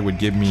this guy would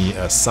give me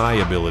psi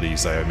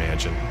abilities, I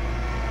imagine.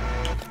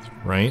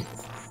 Right?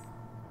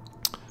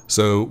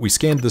 So we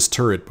scanned this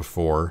turret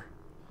before.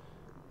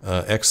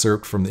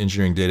 Excerpt from the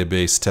engineering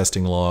database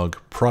testing log.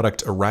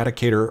 Product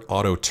Eradicator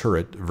Auto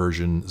Turret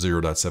version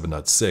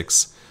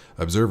 0.7.6.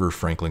 Observer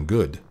Franklin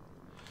Good.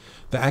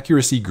 The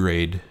accuracy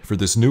grade for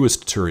this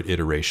newest turret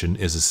iteration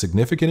is a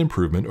significant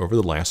improvement over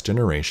the last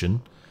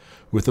generation,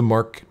 with a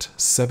marked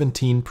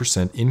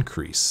 17%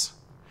 increase.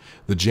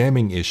 The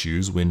jamming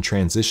issues when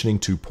transitioning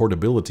to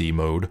portability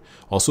mode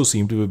also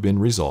seem to have been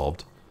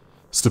resolved.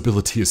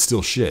 Stability is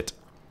still shit.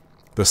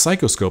 The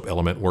Psychoscope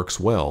element works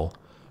well,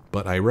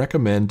 but I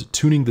recommend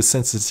tuning the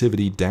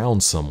sensitivity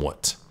down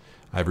somewhat.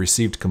 I've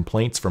received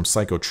complaints from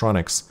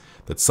Psychotronics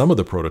that some of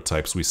the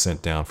prototypes we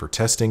sent down for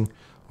testing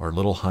are a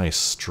little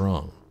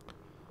high-strung.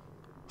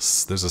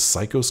 There's a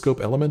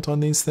Psychoscope element on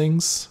these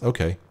things?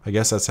 Okay, I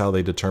guess that's how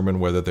they determine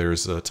whether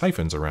there's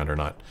Typhons around or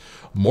not.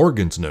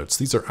 Morgan's notes,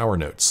 these are our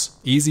notes.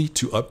 Easy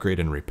to upgrade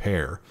and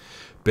repair.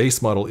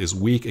 Base model is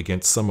weak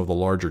against some of the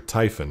larger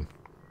Typhon.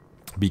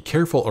 Be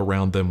careful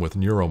around them with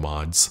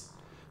Neuromods.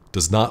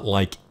 Does not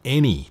like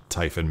any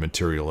Typhon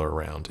material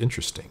around.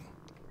 Interesting.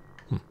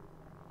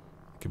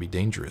 Could be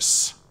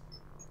dangerous.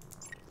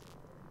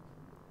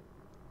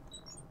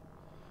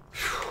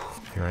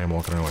 Whew. Here I am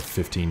walking around with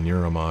 15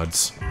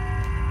 Neuromods.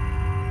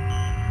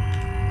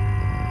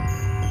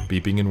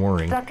 Beeping and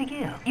whirring. Dr.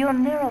 Yu, your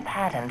neural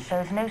pattern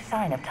shows no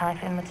sign of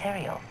Typhon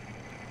material.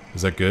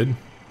 Is that good?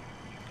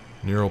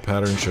 Neural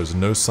pattern shows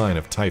no sign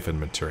of Typhon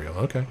material.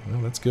 Okay,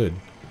 well, that's good.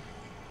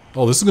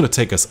 Oh, this is going to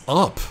take us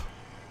up.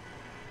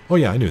 Oh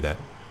yeah, I knew that.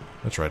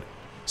 That's right.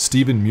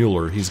 Stephen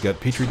Mueller, he's got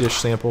Petri dish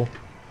sample,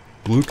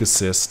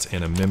 Glucocyst,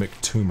 and a mimic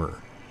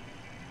tumor.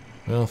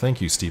 Well,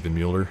 thank you, Stephen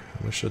Mueller.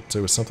 I wish that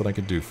there was something I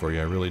could do for you.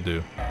 I really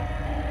do.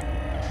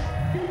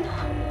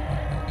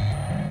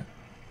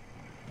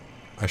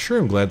 I sure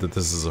am glad that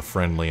this is a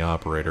friendly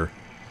operator.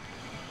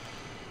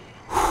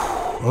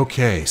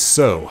 Okay,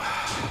 so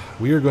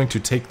we are going to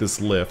take this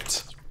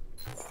lift.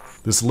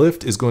 This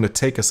lift is going to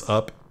take us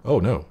up. Oh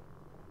no.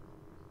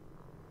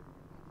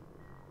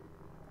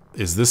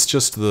 Is this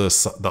just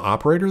the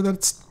operator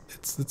that's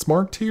it's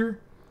marked here?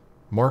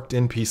 Marked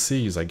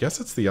NPCs. I guess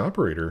it's the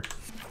operator.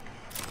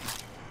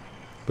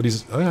 But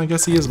I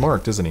guess he is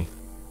marked, isn't he?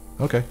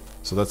 Okay,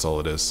 so that's all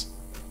it is.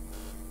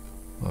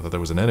 I thought there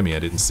was an enemy I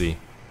didn't see.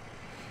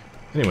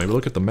 Anyway, we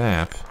look at the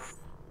map,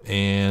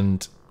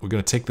 and we're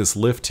going to take this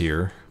lift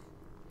here.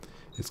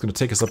 It's going to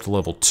take us up to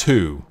level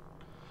 2.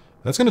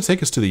 That's going to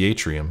take us to the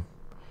atrium.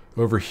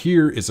 Over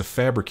here is a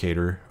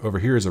fabricator. Over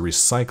here is a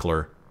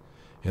recycler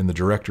in the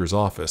director's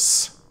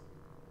office.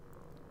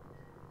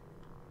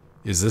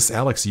 Is this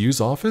Alex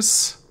Yu's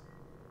office?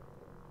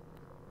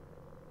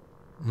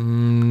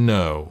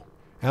 No.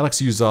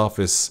 Alex Yu's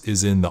office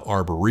is in the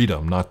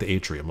Arboretum, not the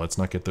Atrium. Let's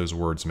not get those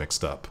words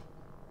mixed up.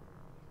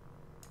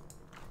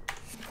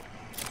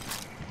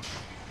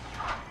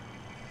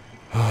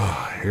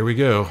 Here we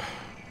go.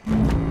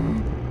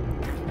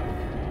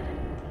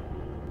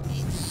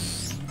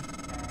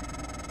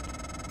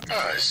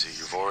 I see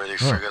you've already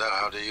figured out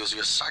how to use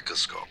your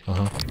psychoscope.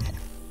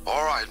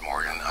 All right,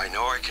 Morgan, I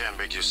know I can't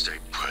make you stay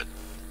put,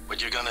 but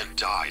you're gonna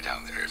die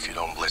down there if you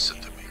don't listen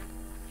to me.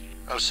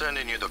 I'm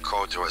sending you the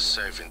code to a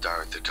safe in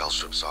Director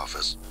Kelstrup's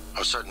office.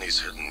 I'm certain he's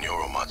hidden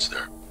neuromods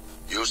there.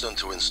 Use them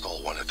to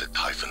install one of the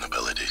Typhon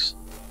abilities.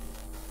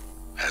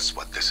 That's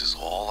what this is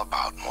all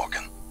about,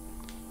 Morgan.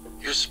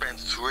 You spent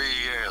 3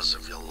 years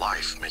of your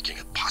life making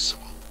it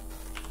possible.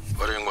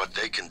 Putting what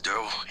they can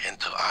do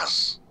into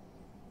us.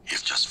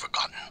 You've just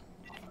forgotten.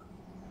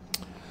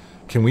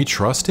 Can we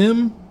trust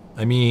him?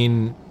 I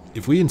mean,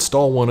 if we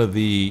install one of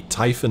the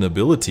Typhon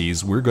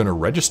abilities, we're going to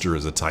register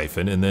as a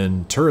Typhon, and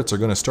then turrets are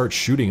going to start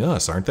shooting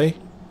us, aren't they?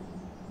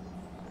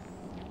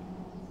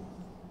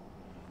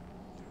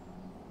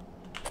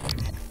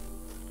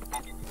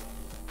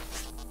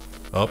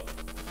 Oh,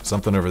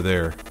 something over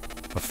there.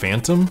 A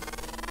phantom?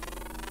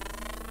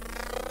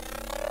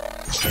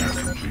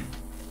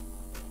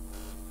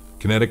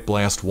 Kinetic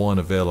Blast 1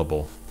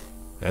 available.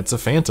 That's a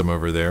phantom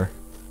over there.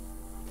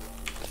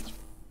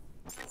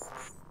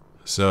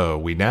 So,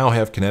 we now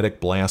have Kinetic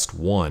Blast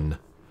 1.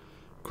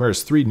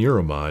 Requires 3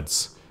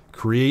 Neuromods.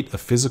 Create a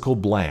physical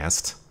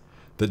blast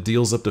that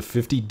deals up to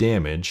 50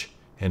 damage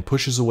and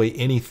pushes away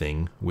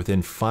anything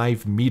within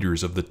 5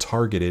 meters of the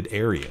targeted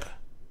area.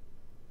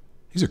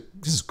 This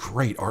is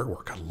great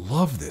artwork. I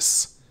love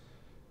this.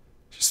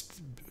 It's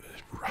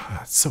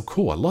so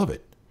cool. I love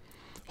it.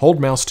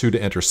 Hold mouse 2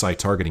 to enter sight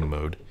targeting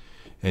mode,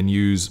 and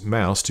use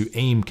mouse to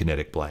aim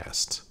Kinetic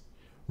Blast.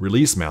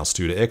 Release mouse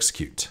 2 to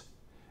execute.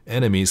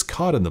 Enemies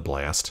caught in the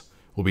blast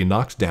will be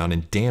knocked down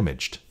and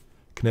damaged.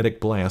 Kinetic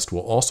Blast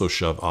will also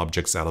shove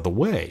objects out of the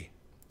way.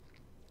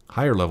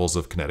 Higher levels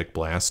of Kinetic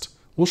Blast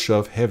will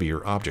shove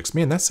heavier objects.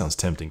 Man, that sounds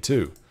tempting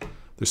too.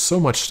 There's so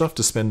much stuff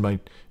to spend my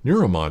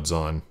Neuromods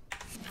on.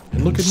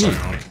 And look at me.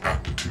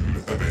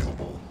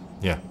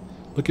 Yeah,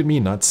 look at me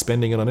not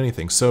spending it on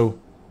anything. So,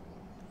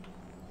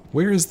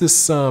 where is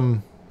this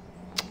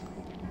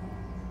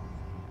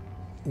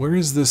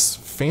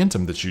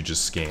phantom that you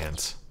just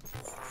scanned?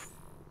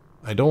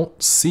 I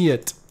don't see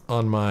it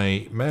on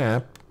my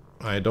map.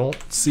 I don't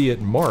see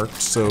it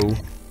marked, so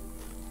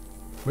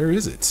where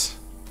is it?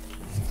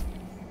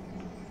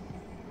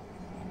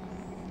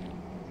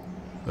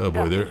 Oh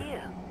boy,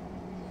 there.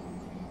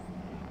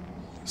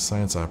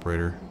 Science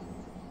operator.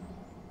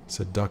 It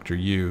said Dr.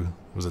 Yu.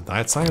 Was it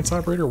that science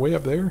operator way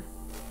up there?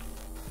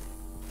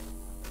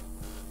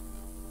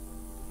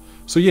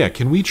 So yeah,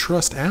 can we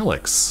trust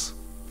Alex?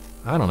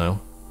 I don't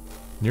know.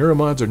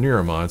 Neuromods are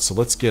Neuromods, so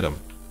let's get them.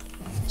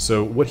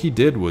 So what he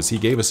did was he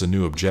gave us a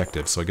new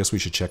objective, so I guess we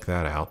should check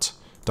that out.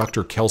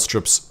 Dr.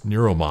 Kelstrup's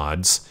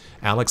Neuromods.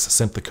 Alex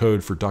sent the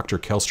code for Dr.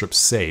 Kelstrup's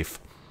safe.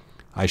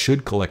 I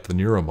should collect the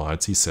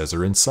Neuromods he says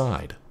are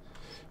inside.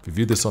 If we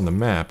view this on the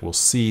map, we'll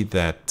see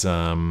that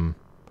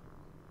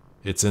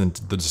it's in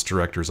the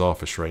director's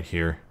office right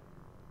here.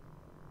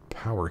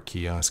 Power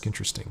kiosk,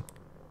 interesting.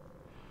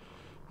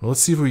 Well,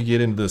 let's see if we can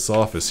get into this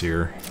office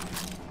here.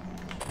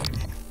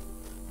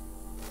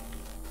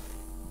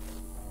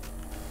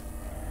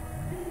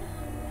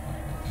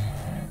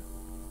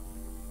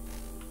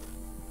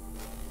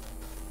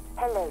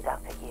 Hello,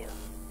 Dr. Yu.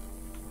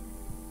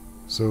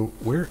 So,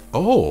 where...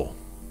 Oh!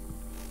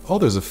 Oh,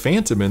 there's a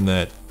phantom in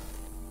that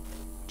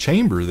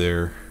chamber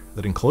there.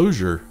 That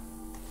enclosure.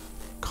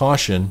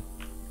 Caution.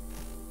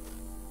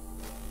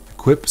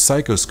 Equip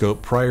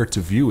Psychoscope prior to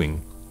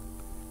viewing.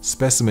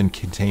 Specimen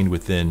contained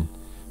within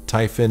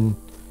Typhon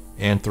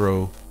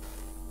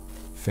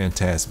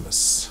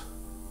Phantasmus.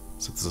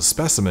 So there's a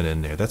specimen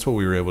in there. That's what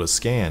we were able to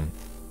scan.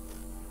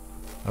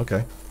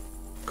 Okay.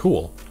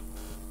 Cool.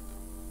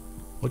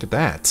 Look at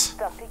that.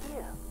 Dr.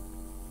 Yu.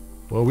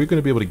 Well, we're going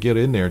to be able to get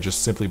in there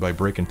just simply by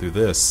breaking through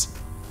this.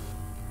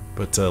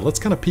 But let's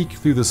kind of peek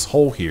through this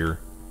hole here.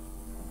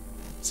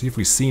 See if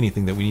we see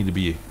anything that we need to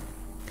be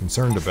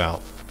concerned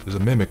about. There's a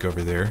mimic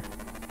over there.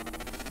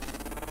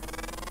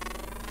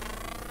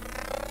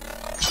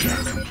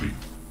 Scan complete.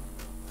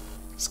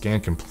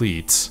 Scan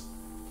complete.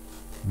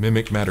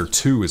 Mimic Matter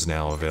 2 is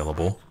now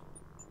available.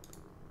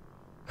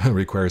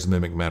 Requires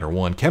Mimic Matter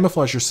 1.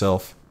 Camouflage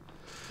yourself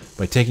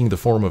by taking the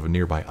form of a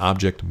nearby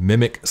object.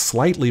 Mimic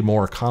slightly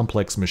more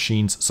complex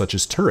machines such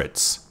as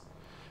turrets.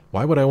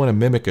 Why would I want to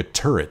mimic a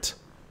turret?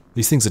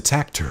 These things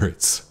attack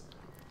turrets.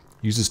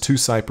 Uses 2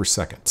 psi per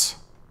second.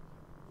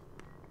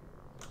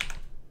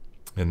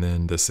 And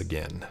then this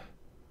again.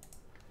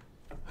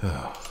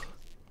 Oh.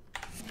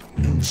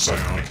 New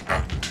psionic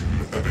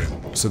aptitude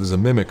available. So there's a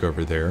mimic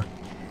over there.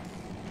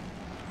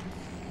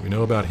 We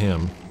know about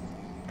him.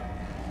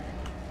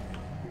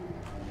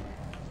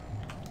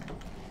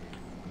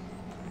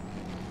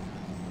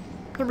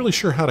 Not really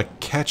sure how to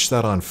catch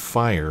that on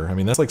fire. I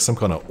mean, that's like some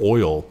kind of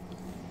oil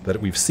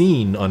that we've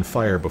seen on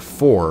fire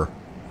before.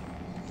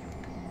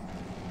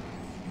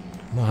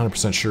 I'm not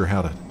 100% sure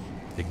how to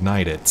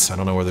ignite it. I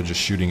don't know whether just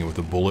shooting it with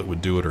a bullet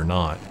would do it or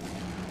not.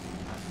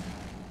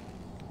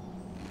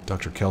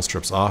 Dr.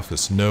 Kelstrup's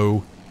office,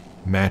 no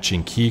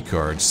matching key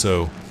card.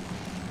 So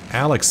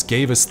Alex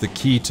gave us the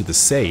key to the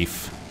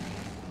safe,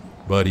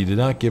 but he did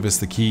not give us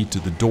the key to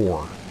the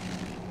door.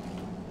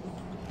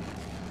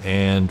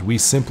 And we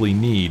simply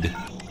need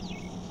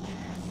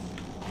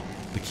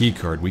the key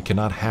card. We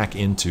cannot hack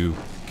into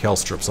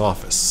Kelstrup's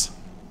office.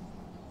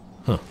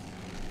 Huh.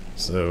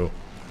 So,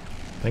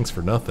 thanks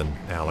for nothing,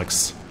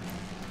 Alex.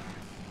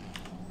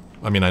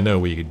 I mean, I know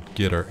we could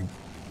get our...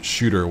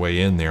 shoot our way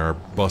in there, or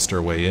bust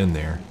our way in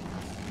there.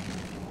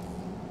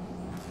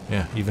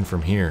 Yeah, even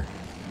from here.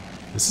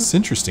 This is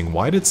interesting.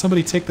 Why did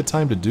somebody take the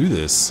time to do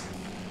this?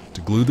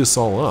 To glue this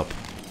all up?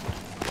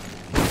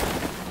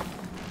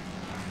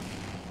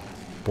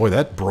 Boy,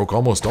 that broke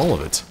almost all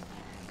of it.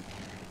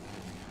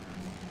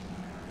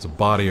 There's a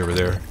body over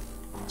there.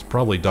 It's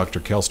probably Dr.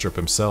 Kelstrup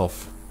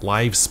himself.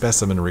 Live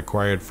specimen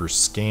required for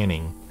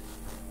scanning.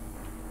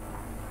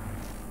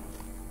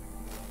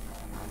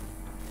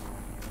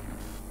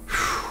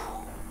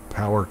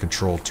 Power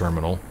control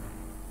terminal.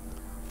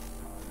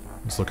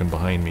 It's looking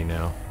behind me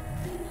now.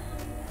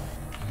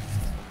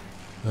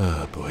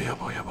 Oh boy, oh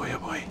boy, oh boy, oh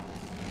boy.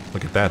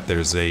 Look at that,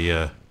 there's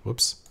a,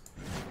 whoops.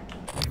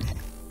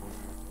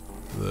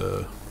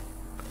 The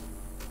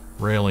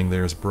railing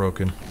there is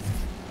broken.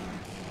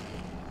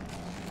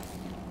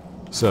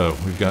 So,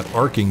 we've got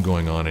arcing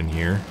going on in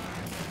here.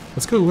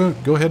 Let's go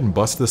ahead and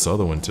bust this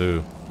other one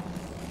too.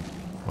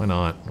 Why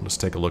not? I'll just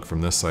take a look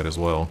from this side as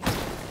well.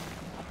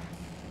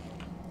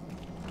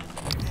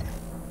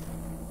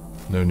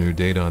 No new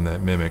data on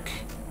that mimic.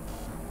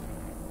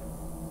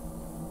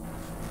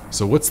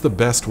 So what's the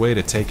best way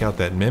to take out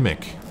that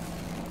mimic?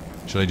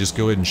 Should I just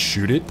go ahead and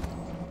shoot it?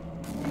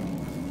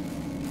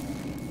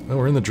 Oh,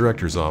 we're in the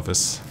director's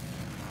office.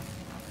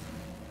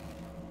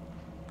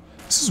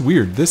 This is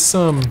weird. This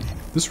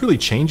really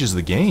changes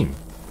the game.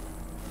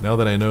 Now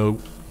that I know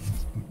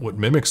what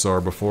mimics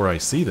are before I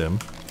see them,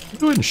 I'll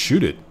go ahead and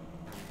shoot it.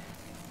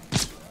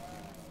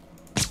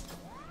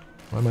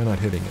 Why am I not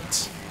hitting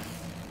it?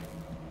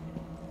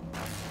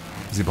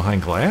 Is he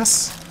behind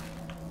glass?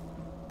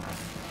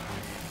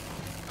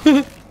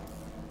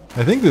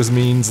 I think this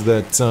means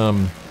that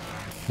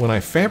when I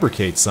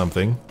fabricate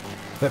something,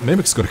 that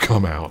mimic's gonna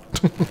come out.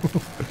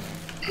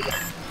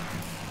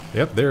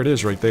 Yep, there it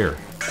is right there.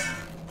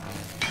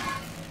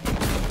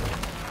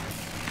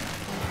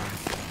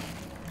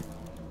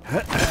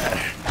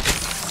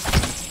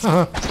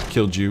 Haha,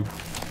 killed you.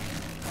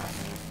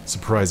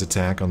 Surprise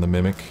attack on the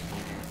mimic.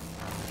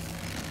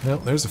 Well,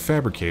 there's a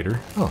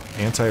fabricator. Oh,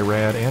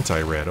 anti-rad,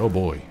 anti-rad. Oh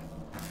boy.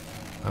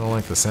 I don't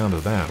like the sound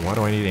of that. Why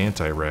do I need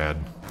anti-rad?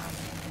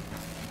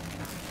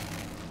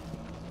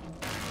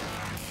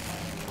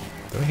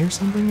 Did I hear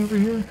something over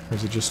here? Or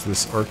is it just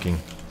this arcing?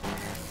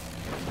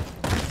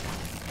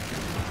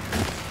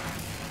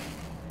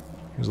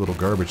 Here's a little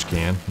garbage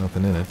can.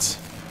 Nothing in it.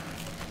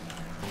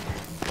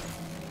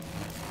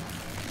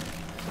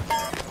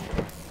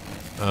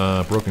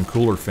 Broken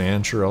cooler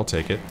fan. Sure, I'll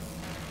take it.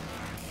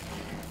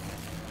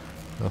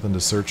 Nothing to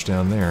search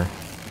down there.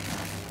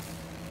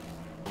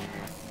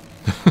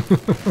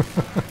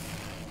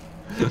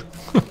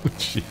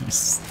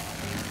 Jeez.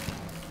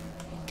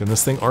 Can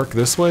this thing arc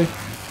this way?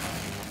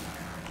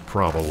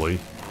 Probably.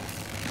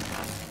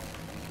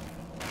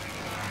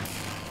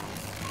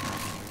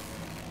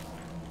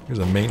 Here's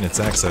a maintenance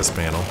access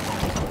panel.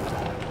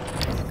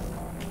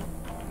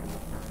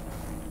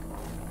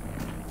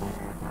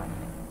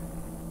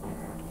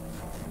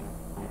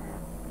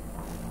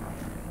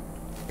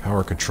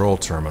 Power control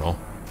terminal.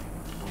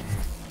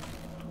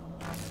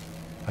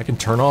 I can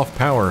turn off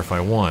power if I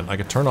want. I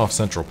can turn off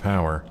central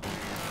power.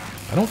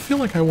 I don't feel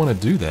like I want to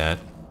do that.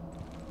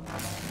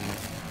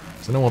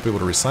 Because I don't want people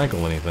to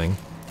recycle anything.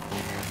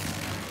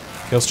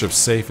 Kelstrup's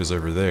safe is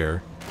over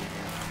there.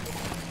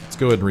 Let's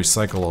go ahead and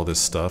recycle all this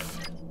stuff.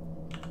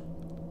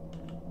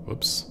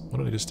 Whoops. What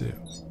did I just do?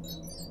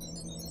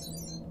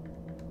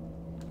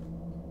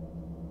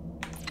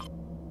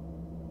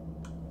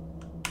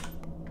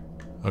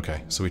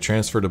 Okay, so we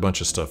transferred a bunch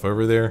of stuff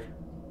over there.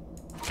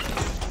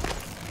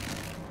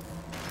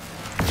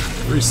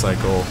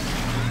 Recycle.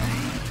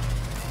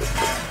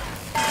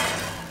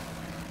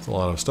 That's a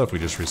lot of stuff we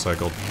just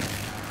recycled.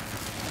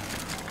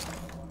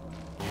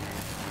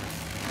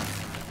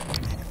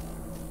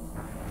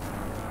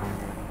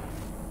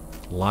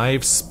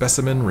 Live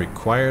specimen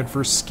required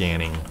for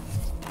scanning.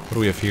 What do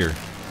we have here?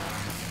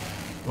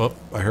 Oh,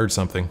 I heard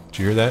something. Did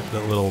you hear that?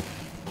 That little...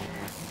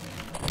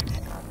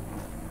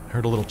 I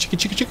heard a little chicka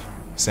chicka chicka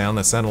sound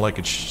that sounded like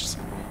it's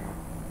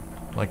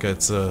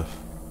a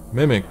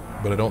mimic,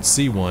 but I don't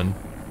see one.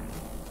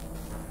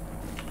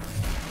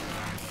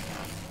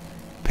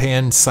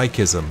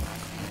 Panpsychism.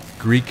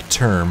 Greek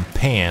term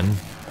pan,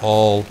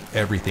 all,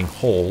 everything,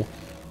 whole.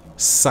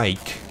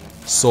 Psyche,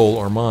 soul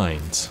or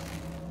mind.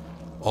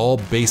 All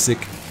basic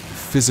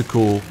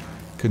physical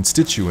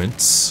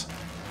constituents,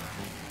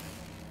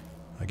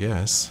 I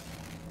guess,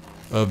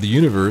 of the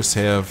universe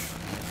have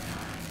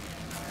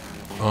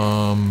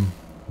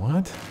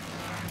What?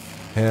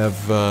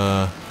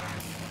 Have,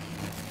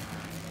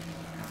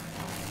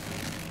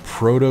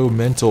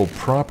 proto-mental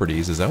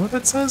properties, is that what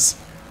that says?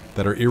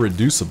 That are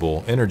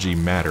irreducible, energy,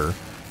 matter,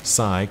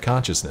 psi,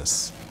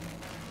 consciousness.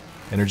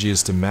 Energy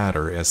is to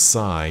matter as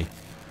psi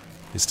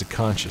is to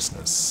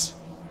consciousness.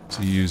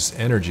 So you use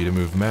energy to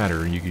move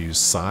matter, you can use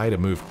psi to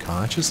move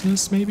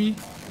consciousness, maybe?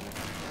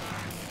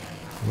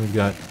 We've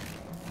got...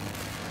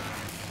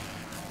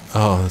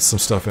 oh, that's some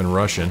stuff in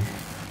Russian.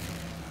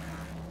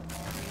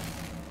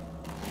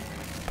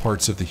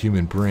 Parts of the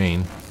human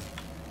brain.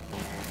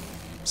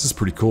 This is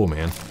pretty cool,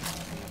 man.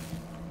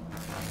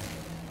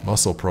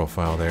 Muscle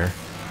profile there.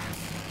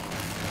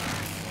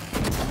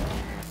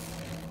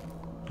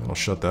 I'll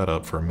shut that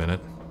up for a minute.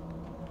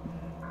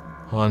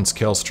 Hans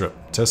Kelstrup.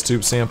 Test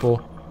tube sample.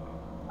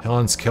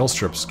 Hans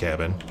Kelstrup's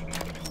cabin.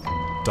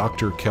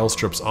 Dr.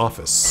 Kelstrup's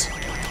office.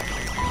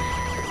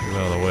 Get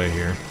out of the way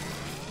here.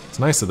 It's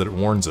nice that it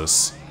warns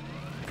us.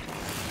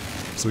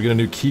 So we get a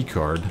new key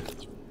card.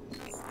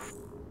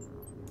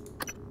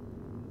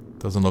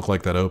 Doesn't look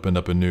like that opened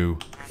up a new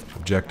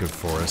objective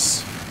for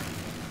us.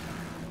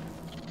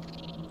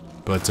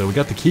 But we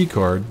got the key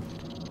card.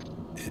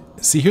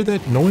 See, hear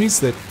that noise?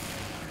 That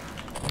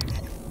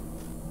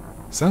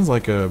sounds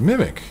like a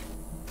mimic.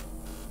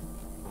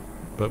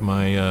 But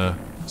my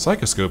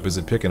Psychoscope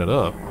isn't picking it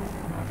up.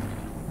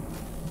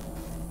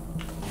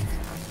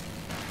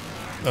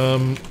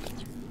 I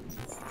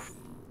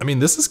mean,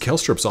 this is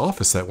Kelstrup's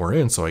office that we're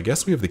in, so I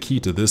guess we have the key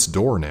to this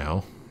door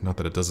now. Not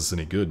that it does us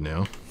any good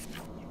now.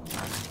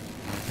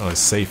 Oh, his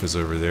safe is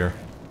over there.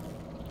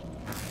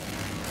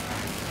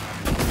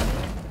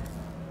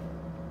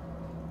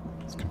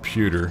 His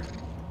computer.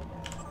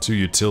 2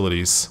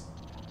 utilities.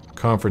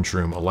 Conference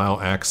room.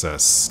 Allow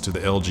access to the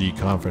LG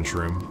conference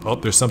room. Oh,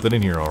 there's something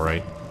in here,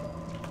 alright.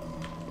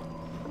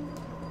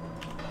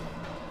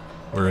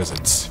 Where is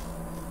it?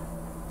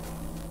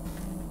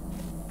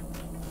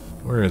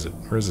 Where is it?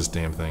 Where is this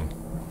damn thing?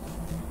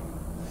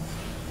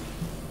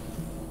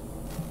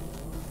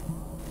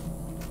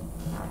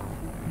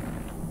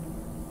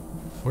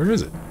 Where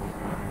is it?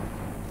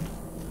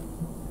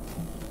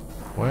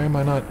 Why am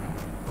I not...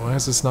 why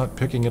is this not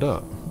picking it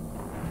up?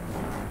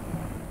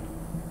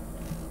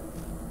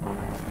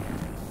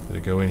 Did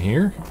it go in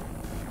here?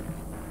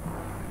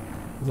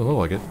 Doesn't look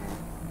like it.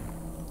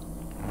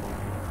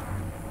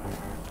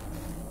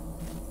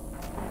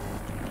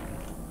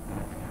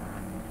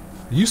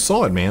 You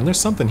saw it, man. There's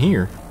something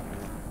here.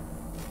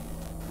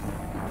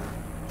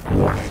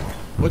 Warning.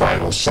 What?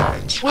 Vital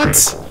signs.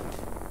 What?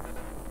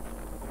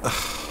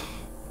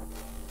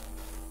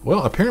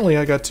 Well, apparently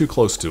I got too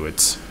close to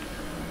it.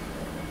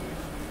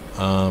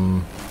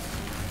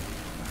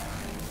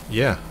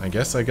 Yeah, I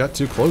guess I got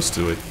too close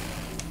to it.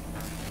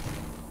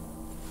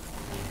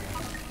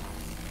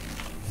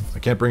 I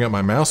can't bring up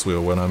my mouse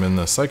wheel when I'm in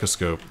the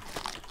Psychoscope.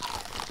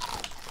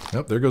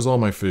 Yep, there goes all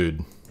my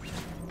food.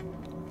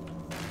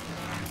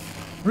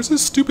 Where's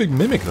this stupid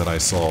mimic that I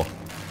saw?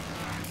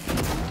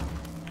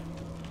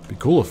 Be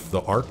cool if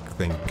the Ark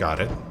thing got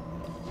it.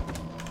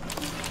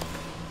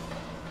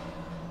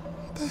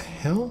 What the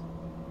hell?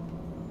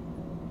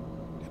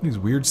 These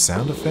weird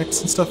sound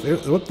effects and stuff.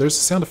 Oh, there's a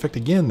sound effect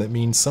again. That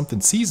means something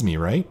sees me,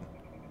 right?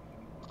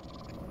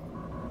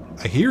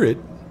 I hear it.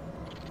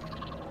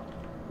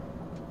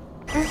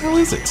 What the hell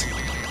is it?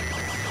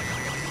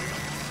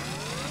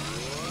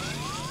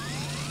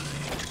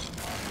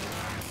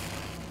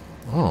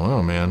 I don't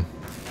know, man.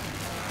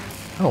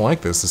 I don't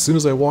like this. As soon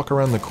as I walk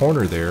around the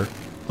corner there...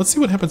 Let's see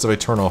what happens if I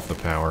turn off the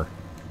power.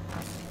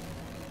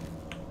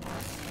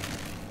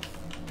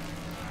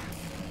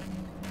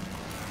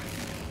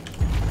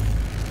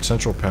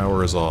 Central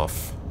power is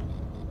off.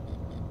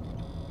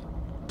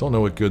 Don't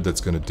know what good that's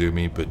going to do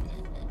me, but...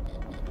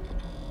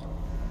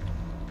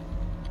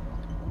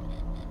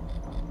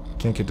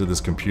 Can't get to this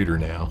computer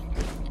now.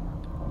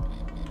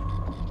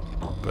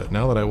 But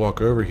now that I walk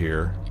over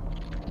here...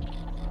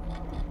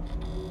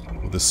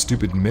 the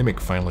stupid mimic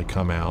finally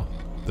come out.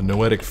 The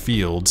noetic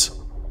fields.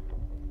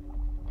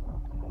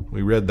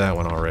 We read that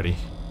one already.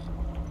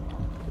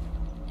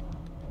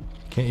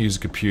 Can't use a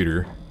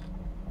computer.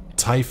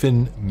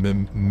 Typhon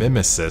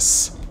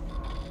Mimesis.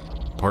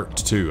 Part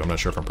 2. I'm not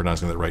sure if I'm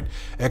pronouncing that right.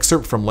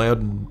 Excerpt from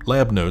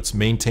lab notes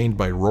maintained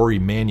by Rory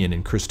Mannion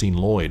and Christine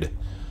Lloyd.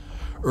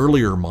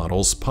 Earlier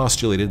models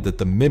postulated that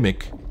the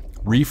mimic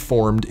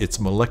reformed its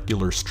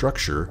molecular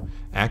structure,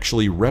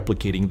 actually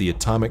replicating the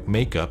atomic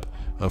makeup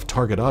of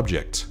target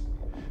object.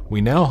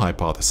 We now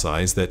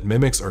hypothesize that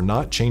mimics are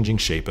not changing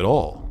shape at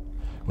all.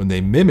 When they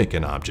mimic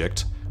an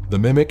object, the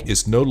mimic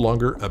is no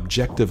longer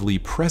objectively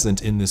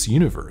present in this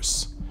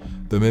universe.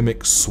 The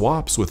mimic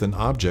swaps with an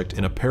object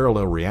in a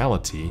parallel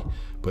reality,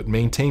 but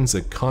maintains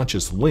a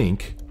conscious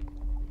link,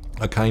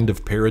 a kind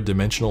of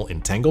paradimensional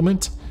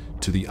entanglement,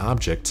 to the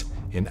object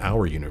in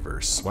our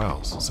universe.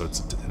 Wow, so it's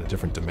in a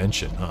different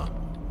dimension, huh?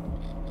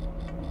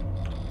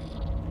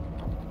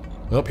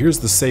 Well, here's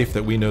the safe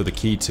that we know the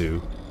key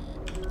to.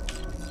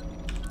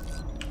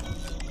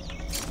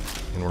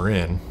 And we're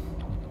in.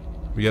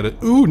 We got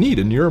a... Ooh, neat!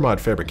 A Neuromod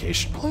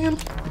fabrication plan?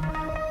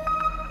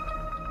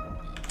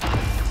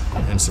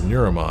 And some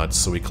Neuromods.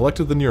 So we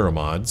collected the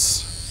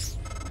Neuromods.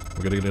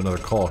 We're gonna get another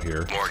call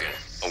here. Morgan,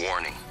 a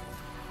warning.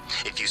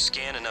 If you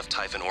scan enough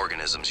Typhon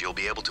organisms, you'll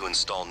be able to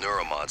install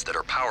Neuromods that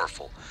are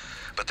powerful.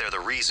 But they're the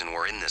reason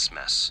we're in this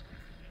mess.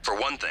 For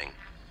one thing,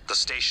 the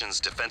station's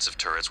defensive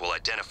turrets will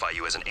identify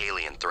you as an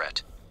alien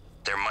threat.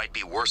 There might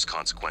be worse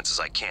consequences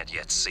I can't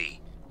yet see.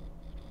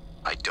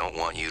 I don't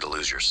want you to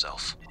lose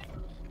yourself.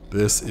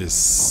 This is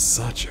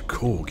such a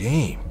cool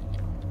game.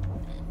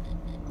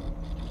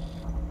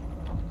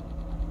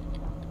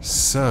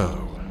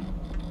 So...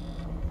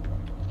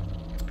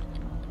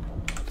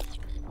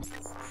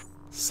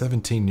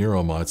 17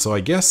 Neuromods. So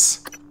I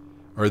guess...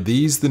 Are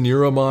these the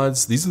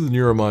Neuromods? These are the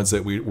Neuromods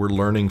that we're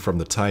learning from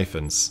the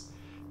Typhons.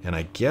 And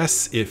I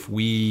guess if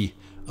we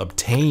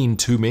obtain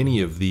too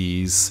many of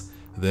these,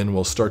 then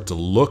we'll start to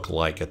look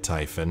like a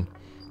Typhon.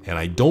 And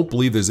I don't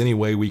believe there's any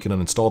way we can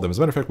uninstall them. As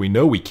a matter of fact, we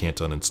know we can't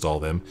uninstall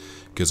them,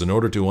 because in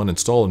order to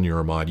uninstall a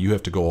Neuromod, you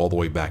have to go all the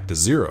way back to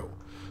 0.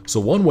 So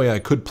one way I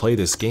could play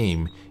this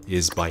game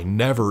is by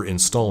never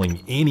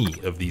installing any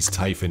of these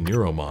Typhon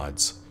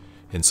Neuromods.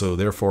 And so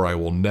therefore I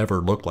will never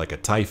look like a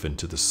Typhon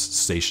to the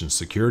station's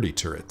security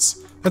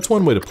turrets. That's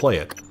one way to play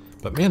it.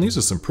 But man, these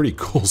are some pretty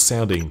cool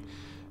sounding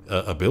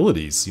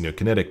abilities. You know,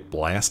 Kinetic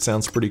Blast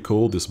sounds pretty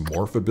cool. This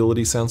Morph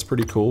ability sounds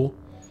pretty cool.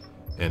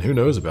 And who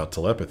knows about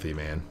telepathy,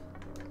 man?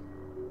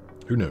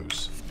 Who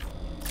knows?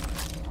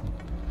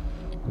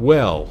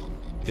 Well,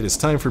 it is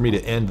time for me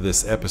to end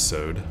this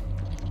episode.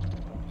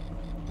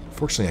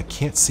 Fortunately, I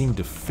can't seem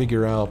to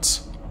figure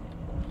out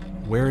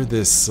where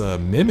this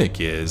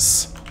mimic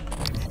is.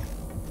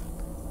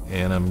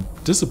 And I'm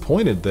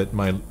disappointed that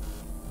my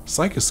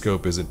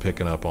Psychoscope isn't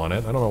picking up on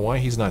it. I don't know why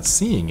he's not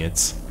seeing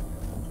it.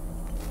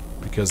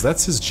 Because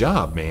that's his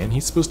job, man.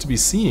 He's supposed to be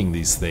seeing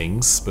these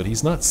things, but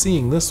he's not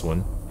seeing this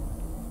one.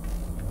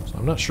 So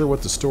I'm not sure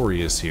what the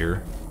story is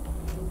here.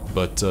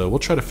 But we'll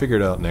try to figure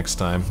it out next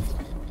time.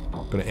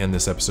 I'm going to end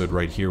this episode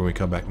right here when we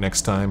come back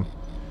next time.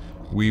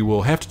 We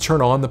will have to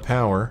turn on the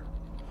power,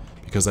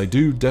 because I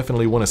do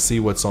definitely want to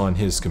see what's on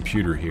his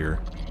computer here.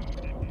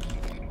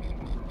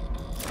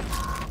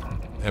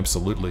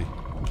 Absolutely.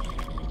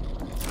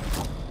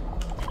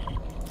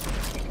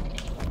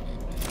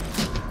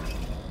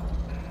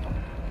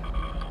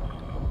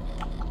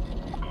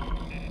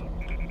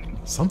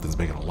 Something's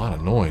making a lot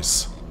of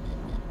noise.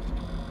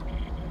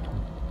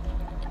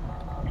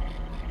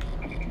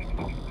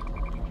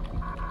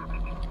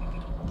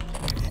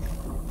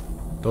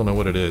 Don't know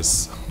what it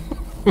is.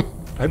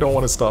 I don't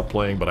want to stop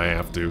playing, but I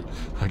have to.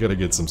 I gotta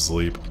get some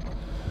sleep.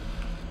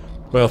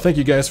 Well, thank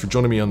you guys for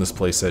joining me on this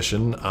play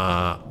session.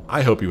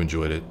 I hope you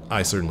enjoyed it.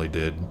 I certainly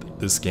did.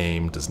 This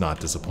game does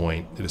not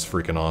disappoint. It is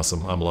freaking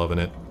awesome. I'm loving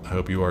it. I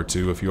hope you are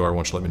too. If you are, why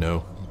don't you let me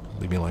know.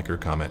 Leave me a like or a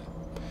comment.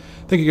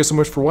 Thank you guys so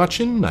much for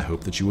watching. I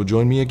hope that you will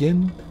join me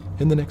again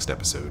in the next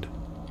episode.